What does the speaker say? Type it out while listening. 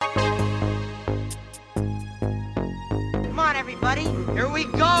everybody. Here we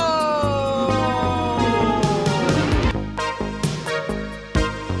go!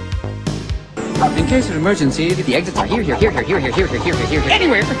 In case of emergency, the exits are here.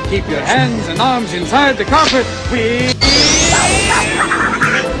 Anywhere. Keep your hands and arms inside the carpet. We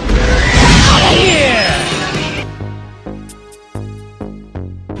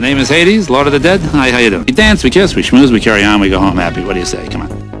Name is Hades, Lord of the Dead. Hi, how you doing? We dance, we kiss, we schmooze, we carry on, we go home happy. What do you say? Come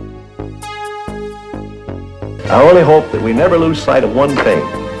on. I only hope that we never lose sight of one thing,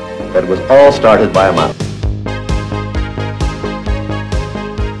 that it was all started by a mouse.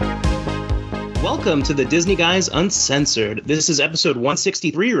 Welcome to the Disney Guys Uncensored. This is episode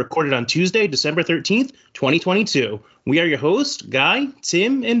 163, recorded on Tuesday, December 13th, 2022. We are your hosts, Guy,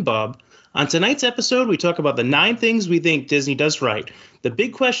 Tim, and Bob. On tonight's episode, we talk about the 9 things we think Disney does right. The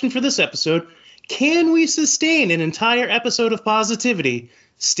big question for this episode, can we sustain an entire episode of positivity?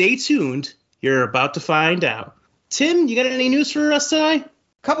 Stay tuned. You're about to find out. Tim, you got any news for us tonight?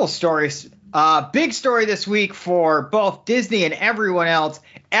 Couple stories. Big story this week for both Disney and everyone else.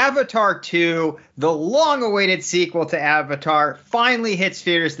 Avatar 2, the long-awaited sequel to Avatar, finally hits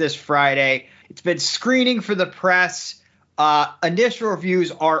theaters this Friday. It's been screening for the press. Initial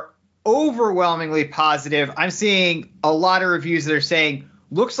reviews are overwhelmingly positive. I'm seeing a lot of reviews that are saying,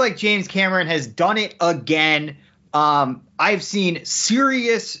 looks like James Cameron has done it again. I've seen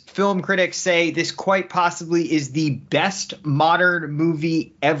serious film critics say this quite possibly is the best modern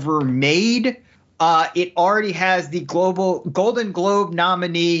movie ever made. It already has the Golden Globe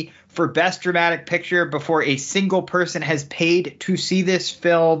nominee for Best Dramatic Picture before a single person has paid to see this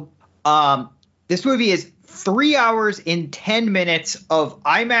film. This movie is 3 hours and 10 minutes of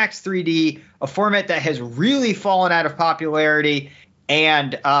IMAX 3D, a format that has really fallen out of popularity,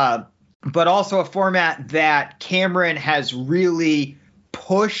 and but also a format that Cameron has really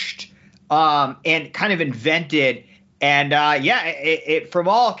pushed and kind of invented. And it from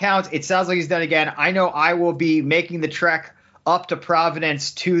all accounts, it sounds like he's done again. I know I will be making the trek up to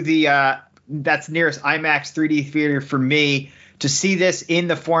Providence to the that's nearest IMAX 3D theater for me to see this in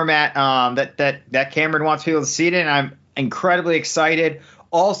the format that Cameron wants people to see it in. I'm incredibly excited.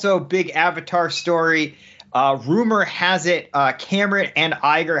 Also, big Avatar story. Rumor has it Cameron and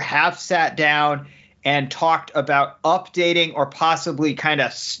Iger have sat down and talked about updating or possibly kind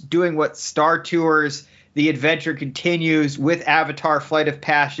of doing what Star Tours The Adventure Continues with Avatar Flight of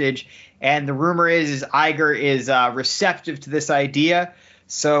Passage. And the rumor is Iger is receptive to this idea.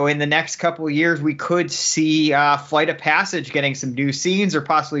 So in the next couple of years, we could see Flight of Passage getting some new scenes or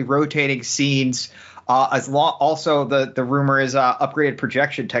possibly rotating scenes. Also, the rumor is upgraded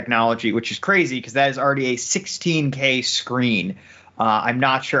projection technology, which is crazy because that is already a 16K screen. I'm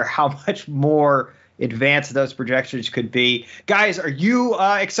not sure how much more advanced those projections could be. Guys, are you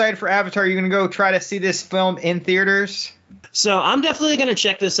excited for Avatar? Are you going to go try to see this film in theaters? So I'm definitely going to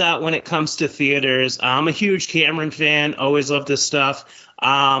check this out when it comes to theaters. I'm a huge Cameron fan, always love this stuff.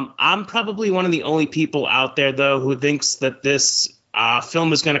 I'm probably one of the only people out there, though, who thinks that this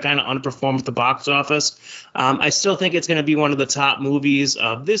film is going to kind of underperform at the box office. I still think it's going to be one of the top movies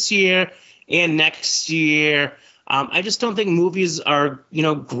of this year and next year. I just don't think movies are,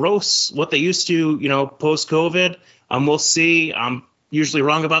 gross what they used to, post-COVID. We'll see. I'm usually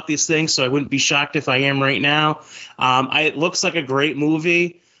wrong about these things, so I wouldn't be shocked if I am right now. It looks like a great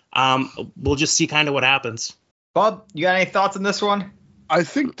movie. We'll just see kind of what happens. Bob, you got any thoughts on this one? I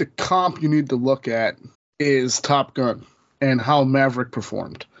think the comp you need to look at is Top Gun and how Maverick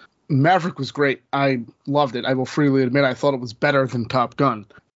performed. Maverick was great. I loved it. I will freely admit I thought it was better than Top Gun.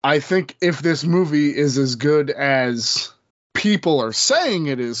 I think if this movie is as good as people are saying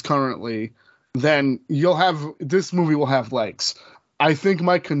it is currently, then this movie will have legs. I think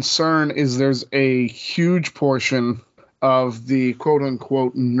my concern is there's a huge portion of the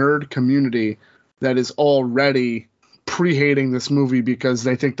quote-unquote nerd community that is already pre-hating this movie because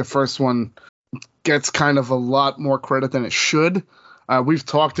they think the first one gets kind of a lot more credit than it should. We've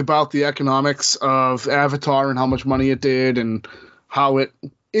talked about the economics of Avatar and how much money it did and how it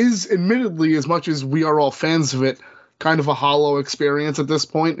is, admittedly, as much as we are all fans of it, kind of a hollow experience at this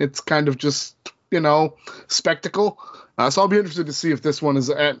point. It's kind of just, spectacle. So I'll be interested to see if this one is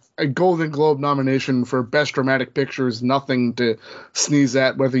at a Golden Globe nomination for Best Dramatic Picture is nothing to sneeze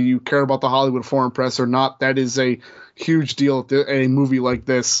at, whether you care about the Hollywood Foreign Press or not. That is a huge deal if a movie like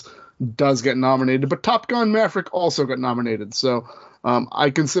this does get nominated. But Top Gun Maverick also got nominated. So I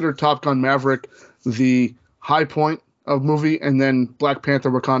consider Top Gun Maverick the high point of movie, and then Black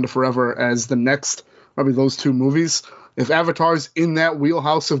Panther Wakanda Forever as the next, probably those two movies. If Avatar's in that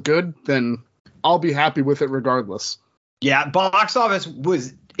wheelhouse of good, then I'll be happy with it regardless. Yeah, box office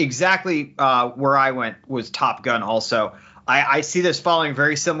was exactly where I went, was Top Gun also. I see this following a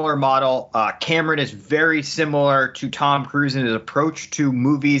very similar model. Cameron is very similar to Tom Cruise in his approach to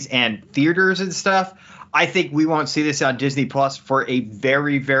movies and theaters and stuff. I think we won't see this on Disney Plus for a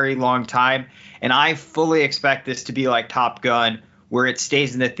very, very long time. And I fully expect this to be like Top Gun, where it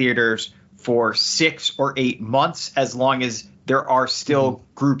stays in the theaters for 6 or 8 months, as long as there are still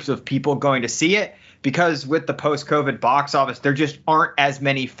groups of people going to see it. Because with the post-COVID box office, there just aren't as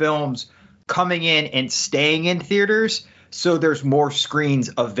many films coming in and staying in theaters. So there's more screens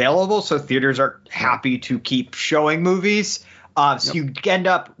available. So theaters are happy to keep showing movies. So you end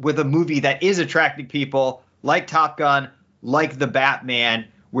up with a movie that is attracting people like Top Gun, like The Batman,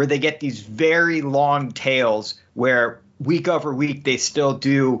 where they get these very long tails where week over week they still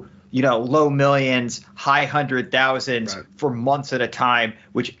do, low millions, high 100,000s for months at a time,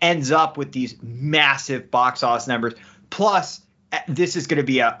 which ends up with these massive box office numbers. Plus, this is going to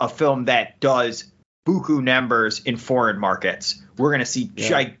be a film that does buku numbers in foreign markets. We're going to see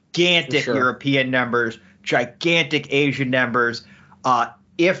gigantic European numbers, gigantic Asian numbers.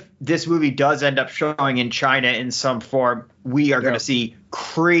 If this movie does end up showing in China in some form, we are going to see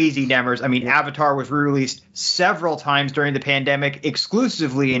crazy numbers. I mean, Avatar was re-released several times during the pandemic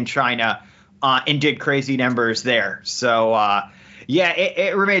exclusively in China and did crazy numbers there. So,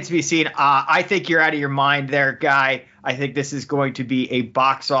 it remains to be seen. I think you're out of your mind there, Guy. I think this is going to be a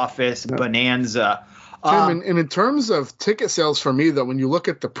box office bonanza. Tim, and in terms of ticket sales for me, though, when you look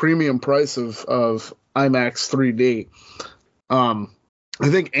at the premium price of IMAX 3D, I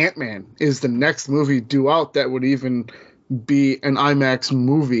think Ant-Man is the next movie due out that would even be an IMAX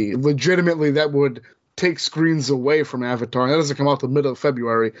movie. Legitimately, that would take screens away from Avatar. That doesn't come out the middle of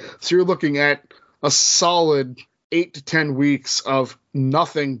February. So you're looking at a solid 8 to 10 weeks of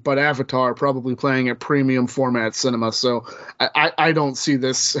nothing but Avatar probably playing at premium format cinema. So I don't see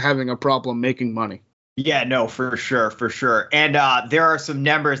this having a problem making money. Yeah, no, for sure. And there are some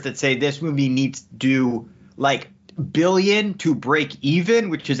numbers that say this movie needs to do like billion to break even,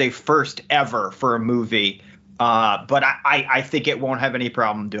 which is a first ever for a movie. But I think it won't have any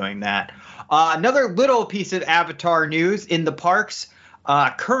problem doing that. Another little piece of Avatar news in the parks.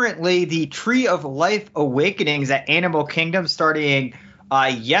 Currently, the Tree of Life Awakenings at Animal Kingdom starting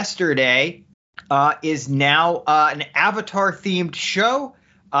yesterday is now an Avatar-themed show.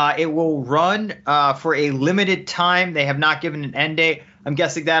 It will run for a limited time. They have not given an end date. I'm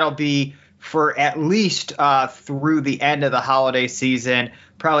guessing that'll be for at least through the end of the holiday season,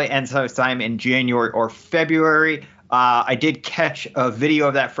 probably ends sometime in January or February. I did catch a video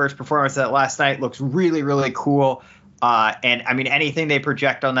of that first performance that last night. Looks really, really cool. And I mean, anything they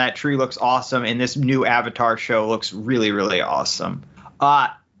project on that tree looks awesome. And this new Avatar show looks really, really awesome.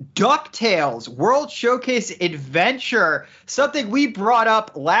 DuckTales World Showcase Adventure, something we brought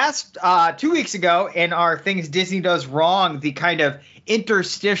up last 2 weeks ago in our Things Disney Does Wrong, the kind of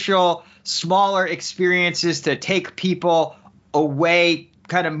interstitial, smaller experiences to take people away,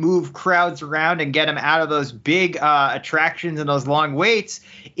 kind of move crowds around and get them out of those big attractions and those long waits,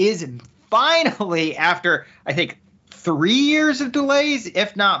 is finally, after I think 3 years of delays,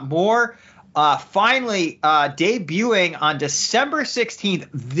 if not more, finally debuting on December 16th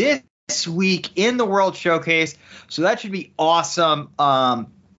this week in the World Showcase. So that should be awesome.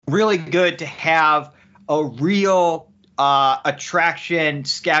 Really good to have a real attraction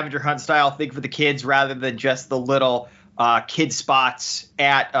scavenger hunt style thing for the kids rather than just the little kid spots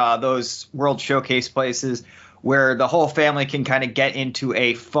at those World Showcase places where the whole family can kind of get into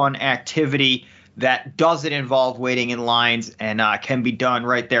a fun activity that doesn't involve waiting in lines and can be done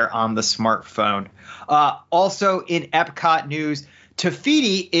right there on the smartphone. Also in Epcot news, Te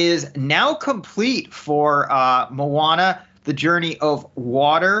Fiti is now complete for Moana, The Journey of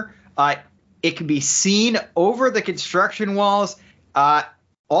Water. It can be seen over the construction walls.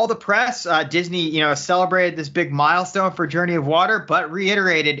 All the press, Disney, celebrated this big milestone for Journey of Water, but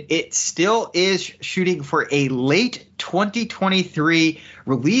reiterated it still is shooting for a late 2023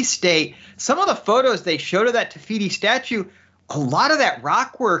 release date. Some of the photos they showed of that Te Fiti statue, a lot of that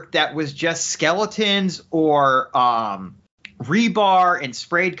rock work that was just skeletons or rebar and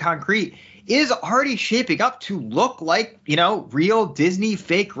sprayed concrete is already shaping up to look like, real Disney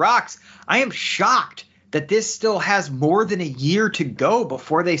fake rocks. I am shocked that this still has more than a year to go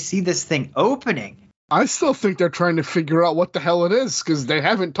before they see this thing opening. I still think they're trying to figure out what the hell it is because they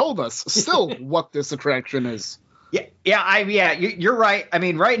haven't told us still what this attraction is. You're right. I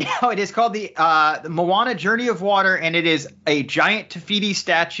mean, right now it is called the Moana Journey of Water, and it is a giant Te Fiti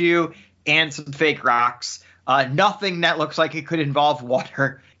statue and some fake rocks. Nothing that looks like it could involve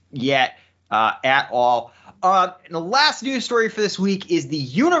water yet at all. And the last news story for this week is the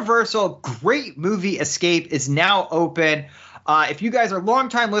Universal Great Movie Escape is now open. If you guys are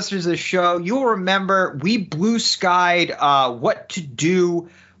longtime listeners of the show, you'll remember we blue skied what to do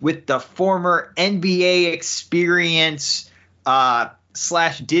with the former NBA Experience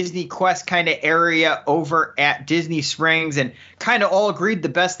 / Disney Quest kind of area over at Disney Springs, and kind of all agreed the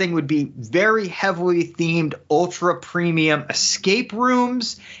best thing would be very heavily themed ultra premium escape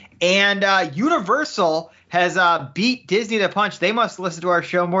rooms. And Universal has beat Disney to the punch. They must listen to our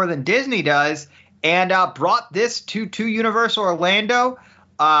show more than Disney does, and brought this to Universal Orlando.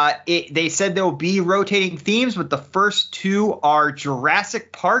 They said there will be rotating themes, but the first two are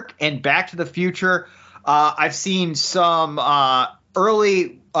Jurassic Park and Back to the Future. I've seen some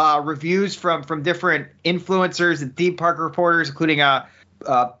early reviews from different influencers and theme park reporters, including a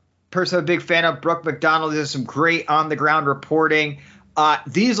person I'm a big fan of, Brooke McDonald. There's some great on-the-ground reporting.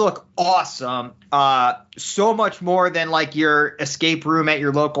 These look awesome. So much more than like your escape room at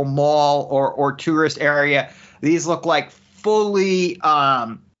your local mall or tourist area. These look like fully,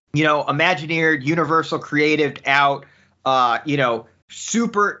 Imagineered, Universal creative out,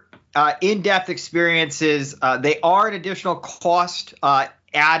 super in-depth experiences. They are an additional cost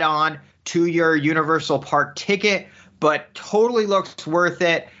add-on to your Universal Park ticket, but totally looks worth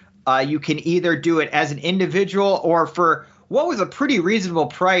it. You can either do it as an individual or for what was a pretty reasonable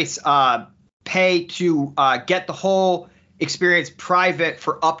price, pay to get the whole experience private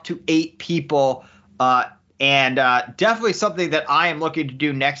for up to 8 people. And definitely something that I am looking to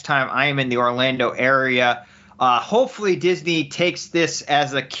do next time I am in the Orlando area. Hopefully Disney takes this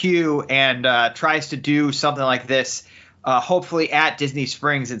as a cue and tries to do something like this, hopefully at Disney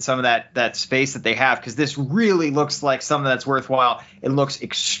Springs in some of that space that they have, because this really looks like something that's worthwhile. It looks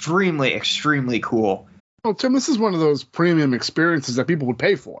extremely, extremely cool. Well, Tim, this is one of those premium experiences that people would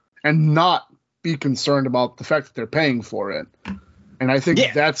pay for and not be concerned about the fact that they're paying for it. And I think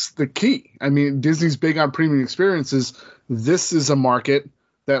that's the key. I mean, Disney's big on premium experiences. This is a market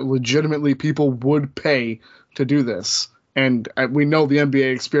that legitimately people would pay to do this. And we know the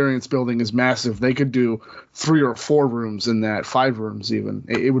NBA Experience building is massive. They could do 3 or 4 rooms in that, 5 rooms even.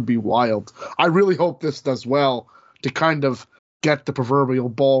 It would be wild. I really hope this does well to kind of get the proverbial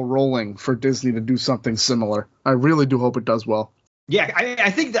ball rolling for Disney to do something similar. I really do hope it does well. Yeah,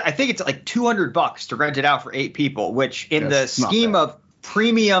 I think it's like $200 to rent it out for 8 people, which in the scheme of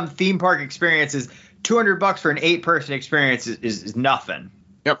premium theme park experiences, $200 for an 8-person experience is nothing.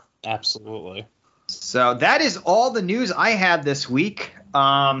 Yep, absolutely. So that is all the news I had this week.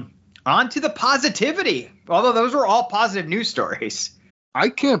 On to the positivity, although those were all positive news stories. I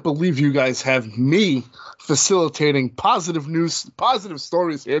can't believe you guys have me facilitating positive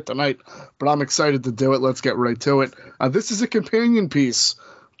stories here tonight, but I'm excited to do it. Let's get right to it. This is a companion piece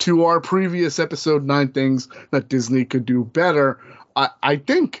to our previous episode, 9 Things That Disney Could Do Better. I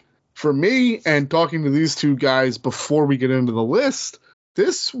think for me, and talking to these two guys before we get into the list,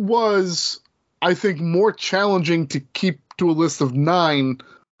 this was, I think, more challenging to keep to a list of 9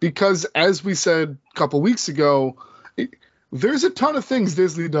 because, as we said a couple weeks ago, there's a ton of things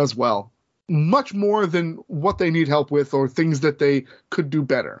Disney does well, much more than what they need help with or things that they could do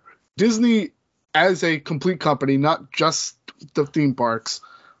better. Disney, as a complete company, not just the theme parks,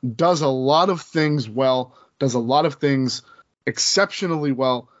 does a lot of things well, does a lot of things exceptionally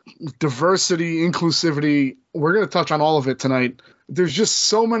well. Diversity, inclusivity, we're going to touch on all of it tonight. There's just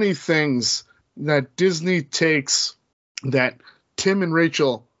so many things that Disney takes that Tim and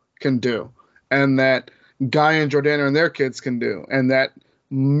Rachel can do, and that Guy and Jordana and their kids can do, and that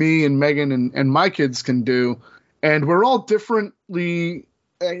me and Megan and my kids can do. And we're all differently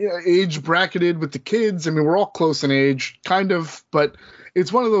age bracketed with the kids. I mean, we're all close in age, kind of, but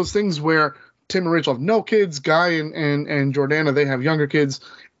it's one of those things where Tim and Rachel have no kids, Guy and Jordana, they have younger kids.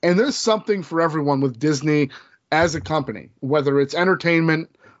 And there's something for everyone with Disney as a company, whether it's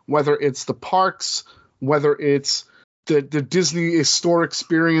entertainment, whether it's the parks, whether it's the Disney store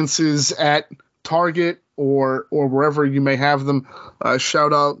experiences at Target or wherever you may have them.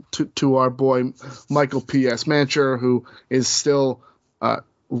 Shout out to our boy Michael P.S. Mancher, who is still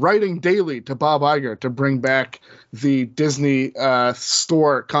writing daily to Bob Iger to bring back the Disney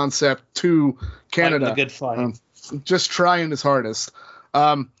store concept to Canada. Fighting the good fight. Just trying his hardest.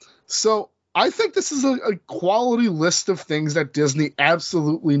 So I think this is a quality list of things that Disney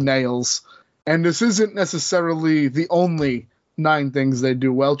absolutely nails. And this isn't necessarily the only 9 things they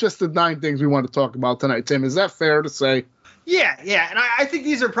do well, just the 9 things we want to talk about tonight. Tim, is that fair to say? Yeah. And I think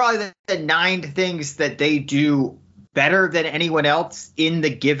these are probably the 9 things that they do better than anyone else in the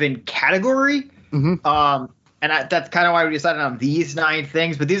given category. Mm-hmm. that's kind of why we decided on these 9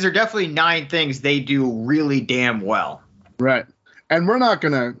 things. But these are definitely 9 things they do really damn well. Right. And we're not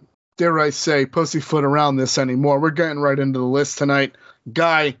going to, dare I say, pussyfoot around this anymore. We're getting right into the list tonight.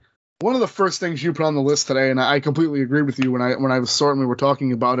 Guy, one of the first things you put on the list today, and I completely agree with you when I was sorting, we were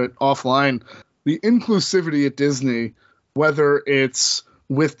talking about it offline, the inclusivity at Disney, whether it's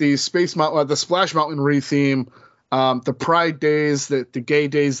with the the Splash Mountain retheme, the Pride Days, the gay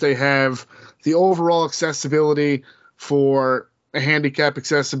days they have, the overall accessibility for handicap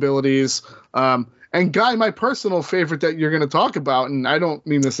accessibilities. And Guy, my personal favorite that you're going to talk about, and I don't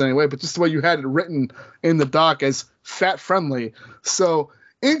mean this in any way, but just the way you had it written in the doc as fat friendly. So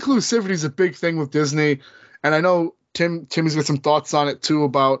inclusivity is a big thing with Disney. And I know Timmy's got some thoughts on it too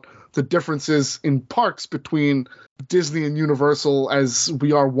about the differences in parks between Disney and Universal, as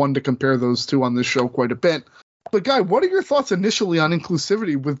we are one to compare those two on this show quite a bit. But Guy, what are your thoughts initially on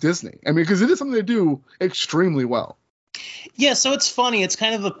inclusivity with Disney? I mean, because it is something they do extremely well. Yeah, so it's funny. It's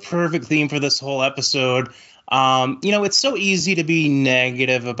kind of the perfect theme for this whole episode. It's so easy to be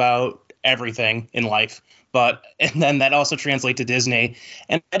negative about everything in life, and then that also translates to Disney.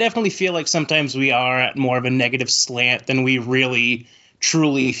 And I definitely feel like sometimes we are at more of a negative slant than we really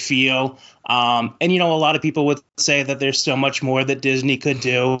truly feel. And a lot of people would say that there's so much more that Disney could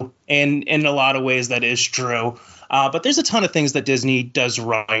do, and in a lot of ways that is true. But there's a ton of things that Disney does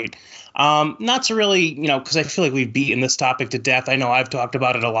right. Not to really, because I feel like we've beaten this topic to death. I know I've talked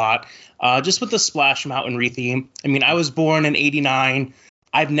about it a lot. Just with the Splash Mountain retheme. I mean, I was born in '89.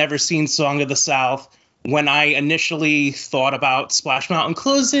 I've never seen Song of the South. When I initially thought about Splash Mountain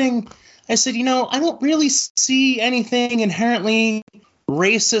closing, I said, I don't really see anything inherently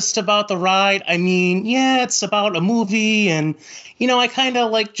racist about the ride. I mean, yeah, it's about a movie, and, I kind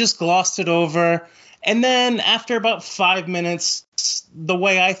of just glossed it over. And then after about 5 minutes, the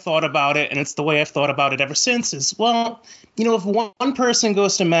way I thought about it, and it's the way I've thought about it ever since, is, well, if one person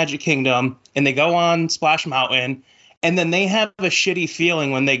goes to Magic Kingdom and they go on Splash Mountain and then they have a shitty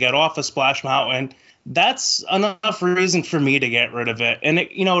feeling when they get off of Splash Mountain, that's enough reason for me to get rid of it. And,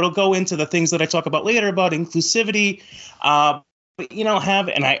 it'll go into the things that I talk about later about inclusivity. Another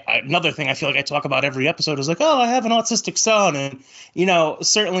thing I feel like I talk about every episode is I have an autistic son. And,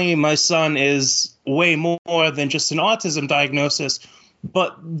 certainly my son is way more than just an autism diagnosis.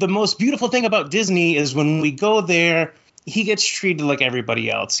 But the most beautiful thing about Disney is when we go there, he gets treated like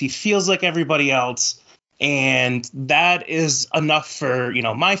everybody else. He feels like everybody else. And that is enough for,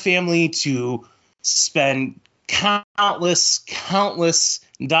 my family to spend countless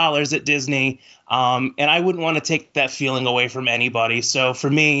dollars at Disney. And I wouldn't want to take that feeling away from anybody. So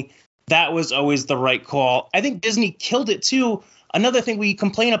for me, that was always the right call. I think Disney killed it too. Another thing we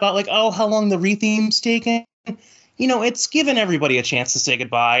complain about, how long the retheme's taken. It's given everybody a chance to say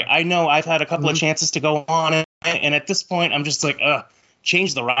goodbye. I know I've had a couple of chances to go on, and at this point, I'm just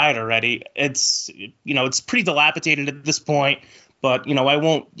change the ride already. It's, it's pretty dilapidated at this point, but, I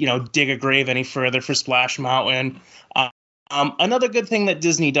won't, dig a grave any further for Splash Mountain. Another good thing that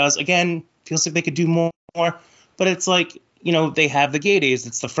Disney does, again, feels like they could do more, but it's they have the gay days.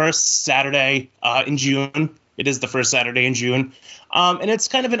 It's the first Saturday in June. It is the first Saturday in June. And it's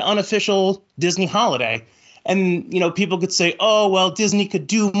kind of an unofficial Disney holiday. And, people could say, oh, well, Disney could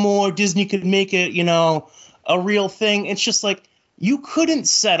do more. Disney could make it, a real thing. It's just you couldn't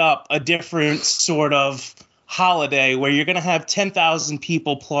set up a different sort of holiday where you're going to have 10,000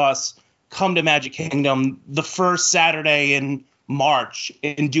 people plus come to Magic Kingdom the first Saturday in March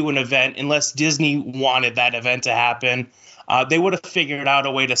and do an event unless Disney wanted that event to happen. They would have figured out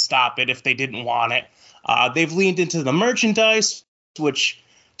a way to stop it if they didn't want it. They've leaned into the merchandise, which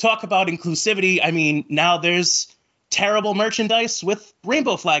talk about inclusivity. I mean, now there's terrible merchandise with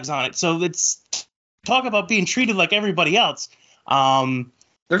rainbow flags on it. So it's talk about being treated like everybody else.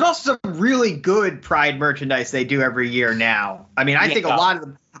 There's also some really good Pride merchandise they do every year now. I mean, I think a lot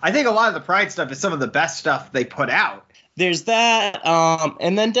of the Pride stuff is some of the best stuff they put out. There's that,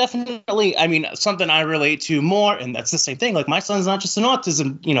 and then definitely, I mean, something I relate to more, and that's the same thing. My son's not just an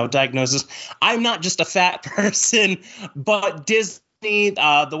autism, diagnosis. I'm not just a fat person, but Disney,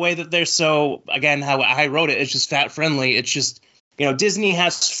 the way that they're so, again, how I wrote it, it's just fat friendly. It's just, Disney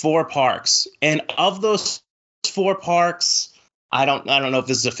has 4 parks, and of those 4 parks, I don't know if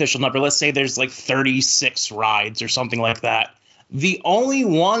this is an official number. Let's say there's 36 rides or something like that. The only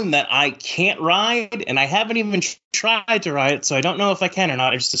one that I can't ride, and I haven't even tried to ride it, so I don't know if I can or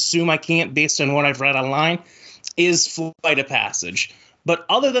not. I just assume I can't based on what I've read online, is Flight of Passage. But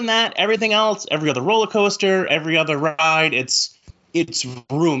other than that, everything else, every other roller coaster, every other ride, it's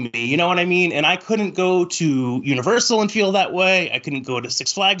roomy. You know what I mean? And I couldn't go to Universal and feel that way. I couldn't go to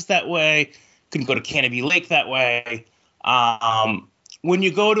Six Flags that way. Couldn't go to Canopy Lake that way. When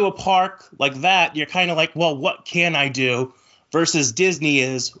you go to a park like that, you're kind of like, well, what can I do? Versus Disney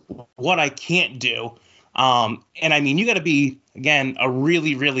is what I can't do. And I mean, you got to be, again, a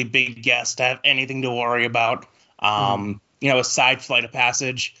really, really big guest to have anything to worry about. Aside Flight of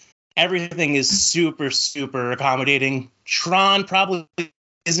Passage, everything is super, super accommodating. Tron probably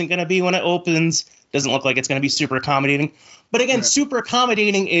isn't going to be when it opens. Doesn't look like it's going to be super accommodating. But again, super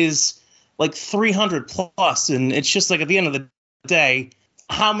accommodating is like 300 plus. And it's just like at the end of the day,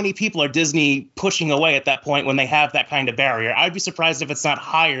 how many people are Disney pushing away at that point when they have that kind of barrier? I'd be surprised if it's not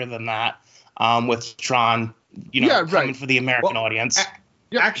higher than that with Tron, coming for the American audience.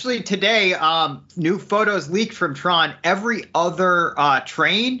 Actually, today, new photos leaked from Tron. Every other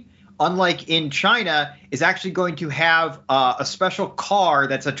train, unlike in China, is actually going to have a special car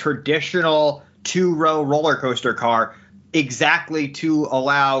that's a traditional 2-row roller coaster car, exactly to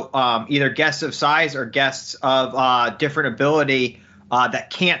allow either guests of size or guests of different ability that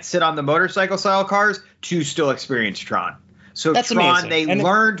can't sit on the motorcycle style cars to still experience Tron. So that's Tron, amazing. They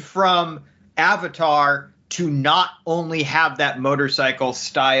learned from Avatar to not only have that motorcycle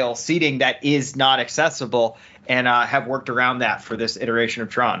style seating that is not accessible, and have worked around that for this iteration of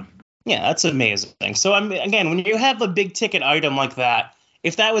Tron. Yeah, that's amazing. So again, when you have a big ticket item like that,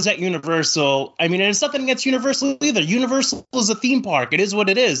 if that was at Universal, I mean, and it's nothing against Universal either. Universal is a theme park. It is what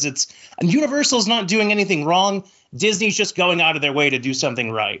it is. And Universal's not doing anything wrong. Disney's just going out of their way to do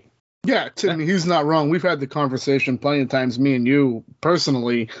something right. Yeah, Tim, he's not wrong. We've had the conversation plenty of times, me and you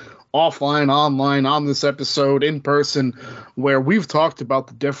personally, offline, online, on this episode, in person, where we've talked about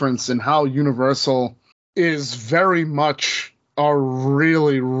the difference in how Universal is very much a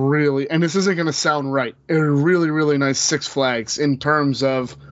really, really, and this isn't going to sound right, a really, really nice Six Flags in terms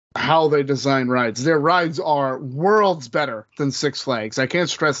of how they design rides. Their rides are worlds better than Six Flags. I can't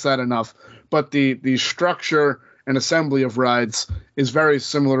stress that enough. But the structure and assembly of rides is very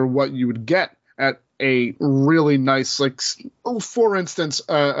similar to what you would get at a really nice, like, for instance,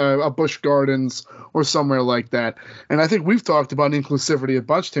 a Busch Gardens or somewhere like that. And I think we've talked about inclusivity a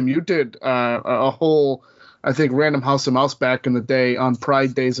bunch, Tim. You did a whole, I think, Random House of Mouse back in the day on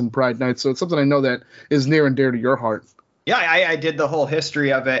Pride Days and Pride Nights. So it's something I know that is near and dear to your heart. Yeah, I did the whole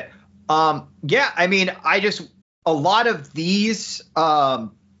history of it. I mean, a lot of these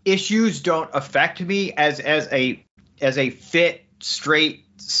issues don't affect me as a fit, straight,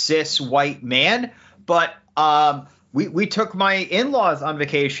 cis white man. But we took my in-laws on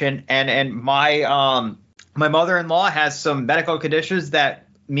vacation, and my mother-in-law has some medical conditions that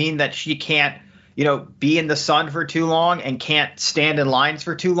mean that she can't, be in the sun for too long and can't stand in lines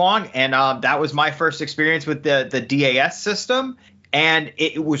for too long. And that was my first experience with the DAS system. And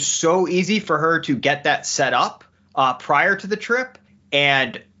it was so easy for her to get that set up prior to the trip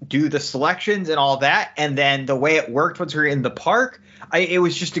and do the selections and all that. And then the way it worked once we were in the park, it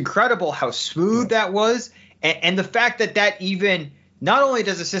was just incredible how smooth that was. And the fact that even not only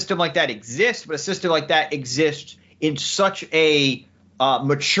does a system like that exist, but a system like that exists in such a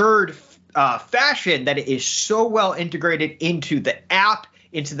matured fashion that it is so well integrated into the app,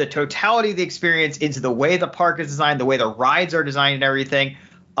 into the totality of the experience, into the way the park is designed, the way the rides are designed and everything.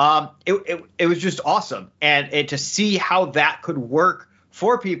 It was just awesome. And to see how that could work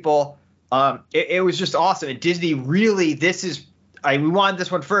for people, it was just awesome. And Disney really, we wanted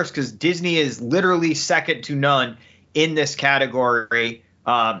this one first because Disney is literally second to none in this category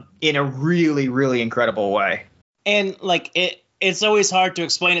in a really, really incredible way. And it's always hard to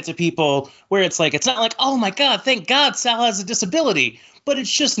explain it to people where it's like, it's not like, oh my God, thank God Sal has a disability, but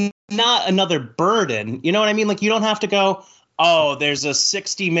it's just not another burden. You know what I mean? Like, you don't have to go, oh, there's a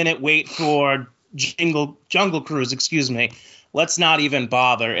 60-minute wait for Jungle Cruise, excuse me. Let's not even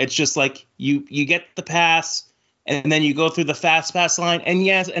bother. It's just like you get the pass and then you go through the fast pass line. And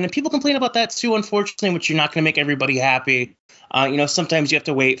yes, and people complain about that too, unfortunately, which you're not going to make everybody happy. Sometimes you have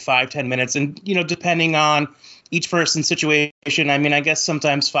to wait 5-10 minutes and, depending on each person's situation, I mean, I guess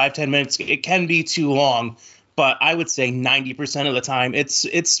sometimes 5-10 minutes, it can be too long, but I would say 90% of the time it's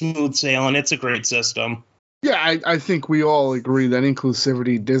smooth sailing. It's a great system. Yeah, I think we all agree that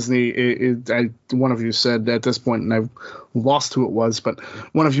inclusivity, Disney, one of you said at this point, and I've lost who it was, but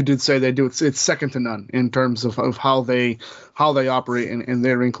one of you did say they do it's second to none in terms of how they operate, and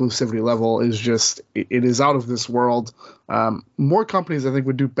their inclusivity level is just, it is out of this world. More companies, I think,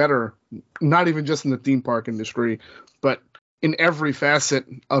 would do better, not even just in the theme park industry, but in every facet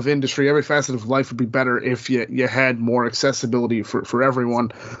of industry, every facet of life would be better if you had more accessibility for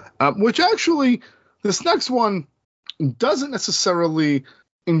everyone, which actually, this next one doesn't necessarily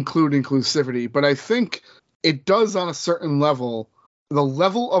include inclusivity, but I think it does on a certain level the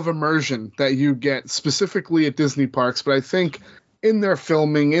level of immersion that you get specifically at Disney parks, but I think in their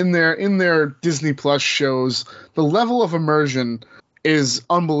filming, in their Disney Plus shows, the level of immersion is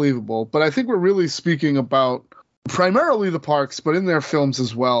unbelievable. But I think we're really speaking about primarily the parks, but in their films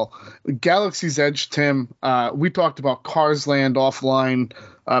as well. Galaxy's Edge, Tim, we talked about Cars Land offline.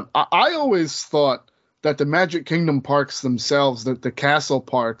 I always thought that the Magic Kingdom parks themselves, that the castle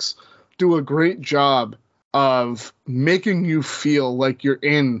parks, do a great job of making you feel like you're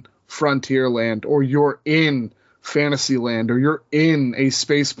in Frontierland, or you're in Fantasyland, or you're in a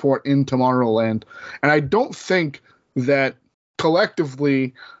spaceport in Tomorrowland. And I don't think that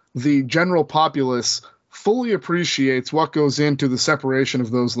collectively the general populace fully appreciates what goes into the separation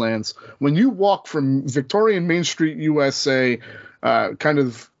of those lands. When you walk from Victorian Main Street USA, kind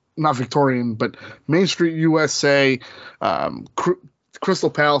of not Victorian, but Main Street USA,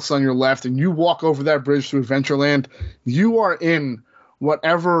 Crystal Palace on your left, and you walk over that bridge to Adventureland, you are in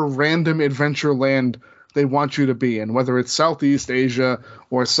whatever random Adventureland they want you to be in, whether it's Southeast Asia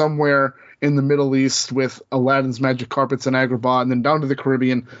or somewhere in the Middle East with Aladdin's Magic Carpets and Agrabah, and then down to the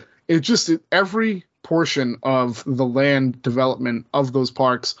Caribbean. Every portion of the land development of those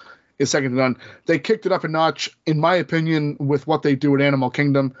parks is second to none. They kicked it up a notch, in my opinion, with what they do at Animal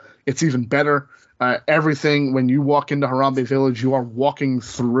Kingdom. It's even better. Everything, when you walk into Harambe Village, you are walking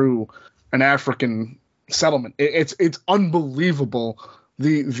through an African settlement. It's unbelievable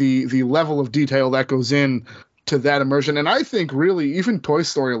the level of detail that goes in to that immersion. And I think really even Toy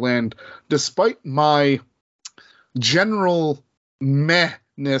Story Land, despite my general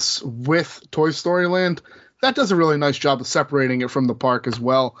mehness with Toy Story Land, that does a really nice job of separating it from the park as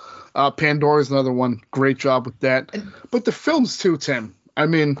well. Pandora's another one. Great job with that. But the films too, Tim. I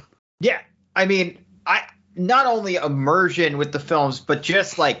not only immersion with the films, but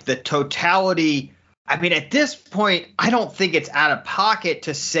just like the totality. I mean, at this point, I don't think it's out of pocket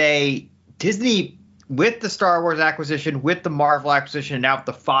to say Disney, with the Star Wars acquisition, with the Marvel acquisition, and now with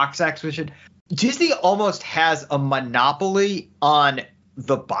the Fox acquisition, Disney almost has a monopoly on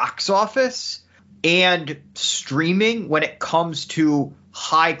the box office and streaming when it comes to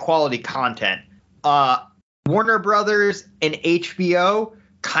high quality content. Warner Brothers and HBO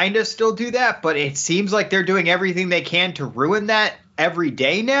kind of still do that, but it seems like they're doing everything they can to ruin that every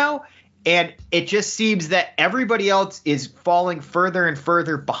day now. And it just seems that everybody else is falling further and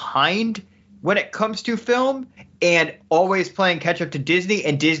further behind when it comes to film and always playing catch up to Disney.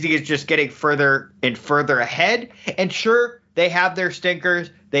 And Disney is just getting further and further ahead. And sure, they have their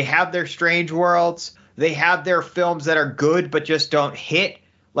stinkers. They have their Strange Worlds. They have their films that are good but just don't hit,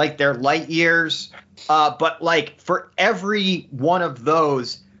 like their Lightyears. But like for every one of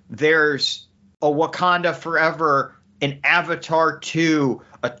those, there's a Wakanda Forever, an Avatar 2,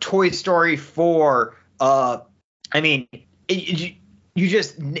 a Toy Story 4. You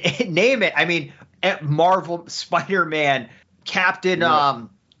just name it. I mean, Marvel, Spider-Man, Doctor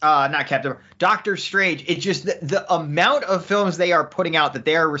Strange. It's just the amount of films they are putting out that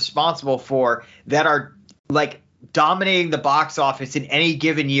they are responsible for that are like dominating the box office in any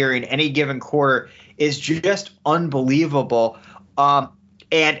given year, in any given quarter, is just unbelievable. And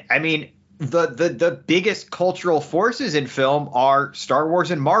I mean, the biggest cultural forces in film are Star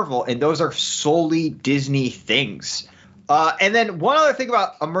Wars and Marvel, and those are solely Disney things. And then one other thing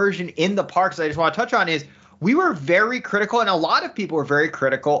about immersion in the parks I just want to touch on is we were very critical, and a lot of people were very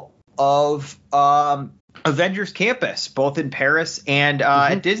critical of Avengers Campus, both in Paris and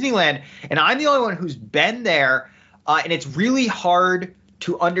at Disneyland. And I'm the only one who's been there, and it's really hard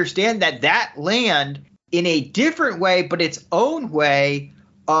to understand that land in a different way, but its own way,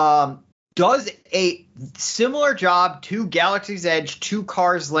 does a similar job to Galaxy's Edge, to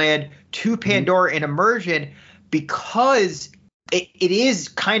Cars Land, to Pandora in immersion, because it is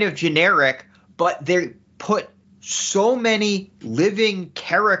kind of generic, but they put so many living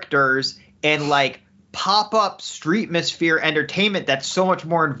characters and like pop-up streetmosphere entertainment that's so much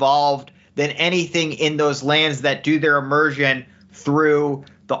more involved than anything in those lands that do their immersion through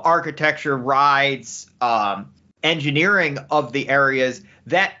the architecture, rides, engineering of the areas,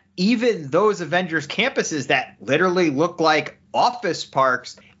 that even those Avengers campuses that literally look like office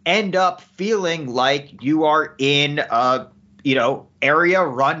parks end up feeling like you are in a area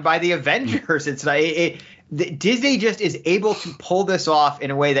run by the Avengers. It's Disney just is able to pull this off in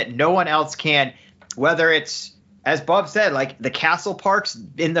a way that no one else can, whether it's, as Bob said, like the castle parks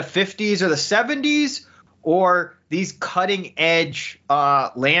in the 50s or the 70s, or these cutting edge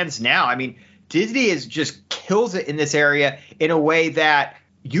lands now. I mean, Disney is just kills it in this area in a way that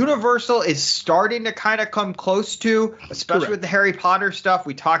Universal is starting to kind of come close to, especially with the Harry Potter stuff.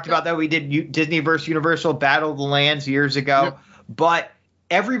 We talked about that. We did Disney versus Universal Battle of the Lands years ago. Yep. but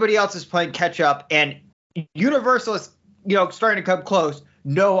everybody else is playing catch up, and Universal is, starting to come close.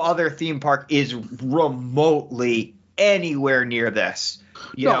 No other theme park is remotely anywhere near this.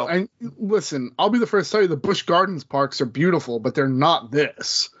 And listen, I'll be the first to tell you the Busch Gardens parks are beautiful, but they're not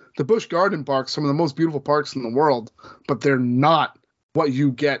this. The Busch Garden parks, some of the most beautiful parks in the world, but they're not what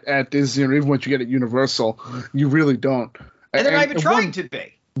you get at Disney or even what you get at Universal. You really don't. And they're not even trying to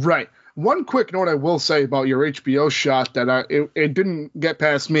be. Right. One quick note I will say about your HBO shot that it didn't get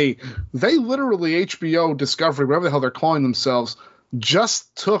past me. They literally, HBO Discovery, whatever the hell they're calling themselves,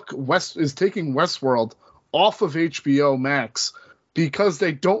 just is taking Westworld off of HBO Max because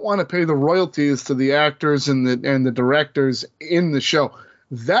they don't want to pay the royalties to the actors and the directors in the show.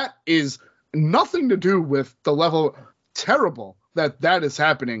 That is nothing to do with the level terrible that is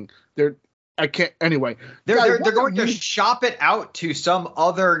happening. I can't anyway. They're going to shop it out to some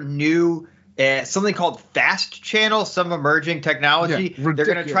other new something called Fast Channel, some emerging technology. Yeah, they're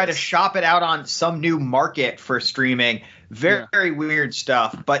going to try to shop it out on some new market for streaming. Very weird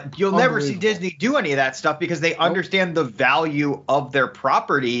stuff. But you'll never see Disney do any of that stuff because they understand the value of their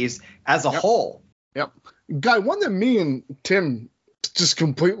properties as a whole. Yep. Guy, one that me and Tim just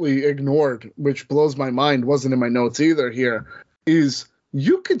completely ignored, which blows my mind, wasn't in my notes either here, is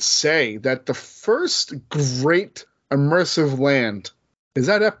you could say that the first great immersive land is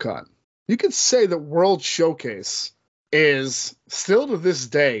at Epcot. You could say that World Showcase is still to this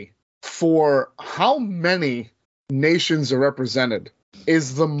day, for how many nations are represented,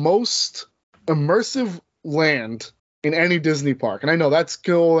 is the most immersive land in any Disney park. And I know that's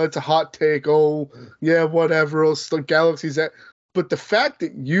cool, that's a hot take, whatever, the galaxy's at. But the fact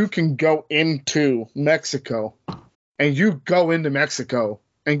that you can go into Mexico, and you go into Mexico,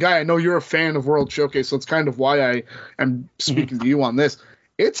 and Guy, I know you're a fan of World Showcase, so it's kind of why I am speaking to you on this.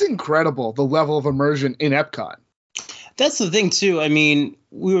 It's incredible, the level of immersion in Epcot. That's the thing, too. I mean,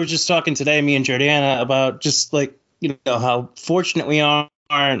 we were just talking today, me and Jordana, about just how fortunate we are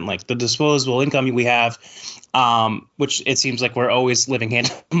and the disposable income we have, which it seems like we're always living hand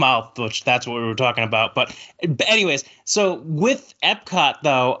to mouth, which that's what we were talking about. But anyways, so with Epcot,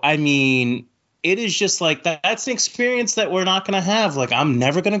 though, I mean, it is just that's an experience that we're not going to have. I'm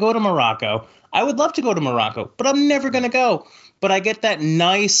never going to go to Morocco. I would love to go to Morocco, but I'm never going to go. But I get that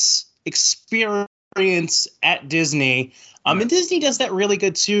nice experience at Disney. And Disney does that really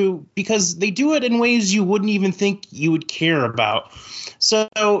good, too, because they do it in ways you wouldn't even think you would care about. So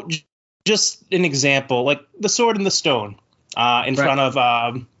just an example, the Sword in the Stone in front of,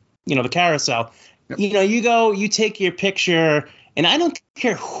 the carousel. Yep. You take your picture, and I don't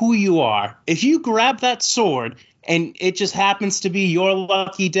care who you are. If you grab that sword and it just happens to be your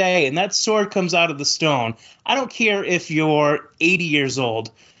lucky day and that sword comes out of the stone, I don't care if you're 80 years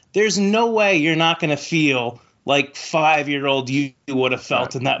old. There's no way you're not going to feel like 5-year-old you would have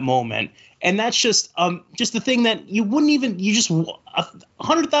felt in that moment. And that's just the thing that you wouldn't even,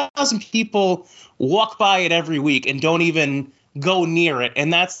 100,000 people walk by it every week and don't even go near it.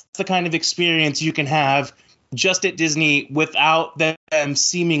 And that's the kind of experience you can have just at Disney without them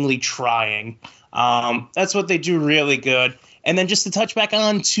seemingly trying. That's what they do really good. And then just to touch back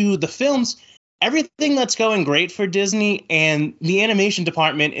on to the films, everything that's going great for Disney, and the animation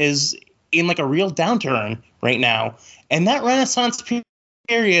department is in a real downturn right now. And that Renaissance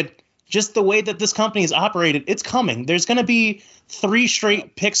period, just the way that this company is operated, it's coming. There's going to be 3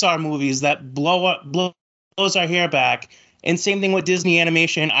 straight Pixar movies that blows our hair back. And same thing with Disney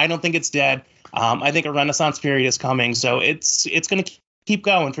animation. I don't think it's dead. I think a Renaissance period is coming. So it's going to keep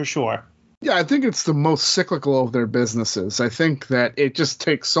going for sure. Yeah, I think it's the most cyclical of their businesses. I think that it just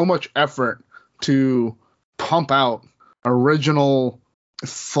takes so much effort to pump out original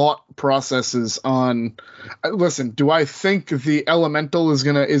thought processes on. Listen, do I think the Elemental is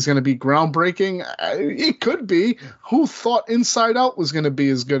gonna be groundbreaking? It could be. Who thought Inside Out was gonna be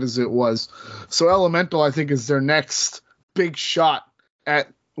as good as it was? So Elemental, I think, is their next big shot at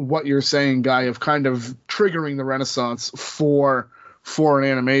what you're saying, Guy, of kind of triggering the Renaissance for an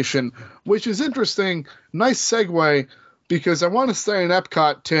animation, which is interesting. Nice segue, because I want to stay in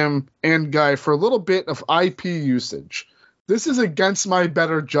Epcot, Tim and Guy, for a little bit of IP usage. This is against my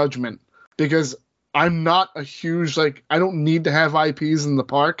better judgment, because I'm not a huge, I don't need to have IPs in the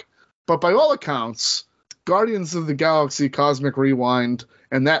park. But by all accounts, Guardians of the Galaxy Cosmic Rewind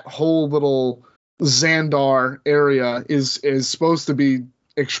and that whole little Xandar area is supposed to be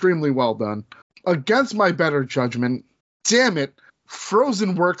extremely well done. Against my better judgment, damn it,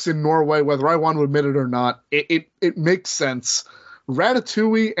 Frozen works in Norway, whether I want to admit it or not. It makes sense.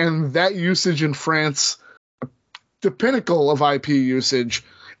 Ratatouille and that usage in France, the pinnacle of IP usage.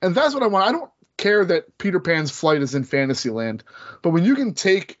 And that's what I want. I don't care that Peter Pan's flight is in Fantasyland, but when you can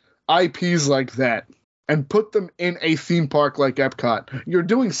take IPs like that and put them in a theme park like Epcot, you're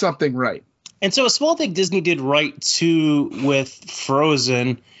doing something right. And so a small thing Disney did right, too, with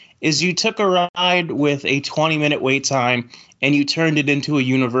Frozen is you took a ride with a 20-minute wait time and you turned it into a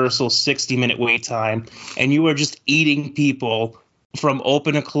Universal 60-minute wait time, and you were just eating people from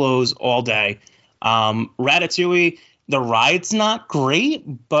open to close all day. Ratatouille, the ride's not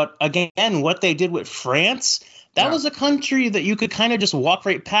great, but again, what they did with France, that was a country that you could kind of just walk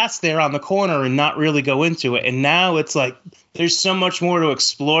right past there on the corner and not really go into it. And now it's like there's so much more to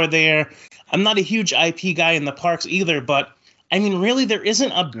explore there. I'm not a huge IP guy in the parks either, but I mean, really, there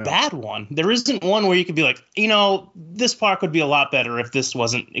isn't a bad one. There isn't one where you could be like, this park would be a lot better if this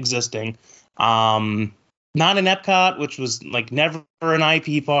wasn't existing. Not in Epcot, which was like never an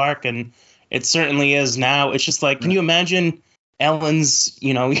IP park, and it certainly is now. It's just like, can you imagine Ellen's,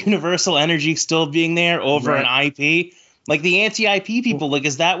 Universal Energy still being there over an IP? Like the anti-IP people, like,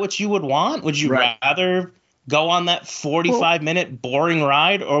 is that what you would want? Would you rather go on that 45-minute boring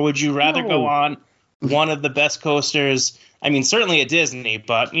ride, or would you rather go on one of the best coasters? I mean, certainly at Disney,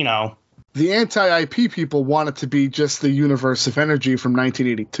 but, The anti-IP people want it to be just the Universe of Energy from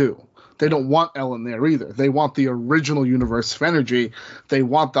 1982. They don't want Ellen there either. They want the original Universe of Energy. They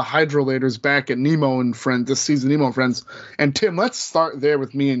want the hydrolators back at Nemo and Friends, this season Nemo and Friends. And Tim, let's start there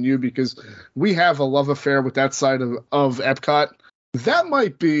with me and you, because we have a love affair with that side of Epcot. That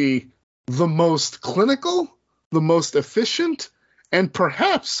might be the most clinical, the most efficient, and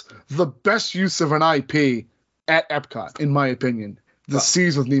perhaps the best use of an IP at Epcot, in my opinion. The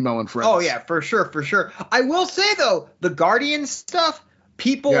Seas with Nemo and Friends. Oh, yeah, for sure. I will say, though, the Guardians stuff,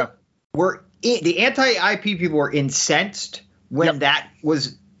 people the anti-IP people were incensed when that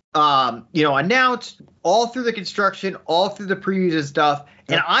was, announced all through the construction, all through the previews and stuff.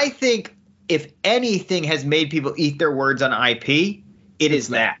 And I think if anything has made people eat their words on IP, it is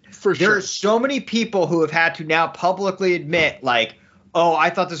that. For sure. There's so many people who have had to now publicly admit, like, oh, I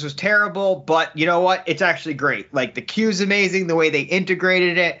thought this was terrible, but you know what? It's actually great. Like, the queue's amazing, the way they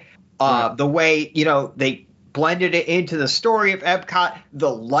integrated it, the way, they blended it into the story of Epcot,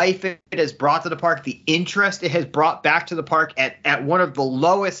 the life it has brought to the park, the interest it has brought back to the park at one of the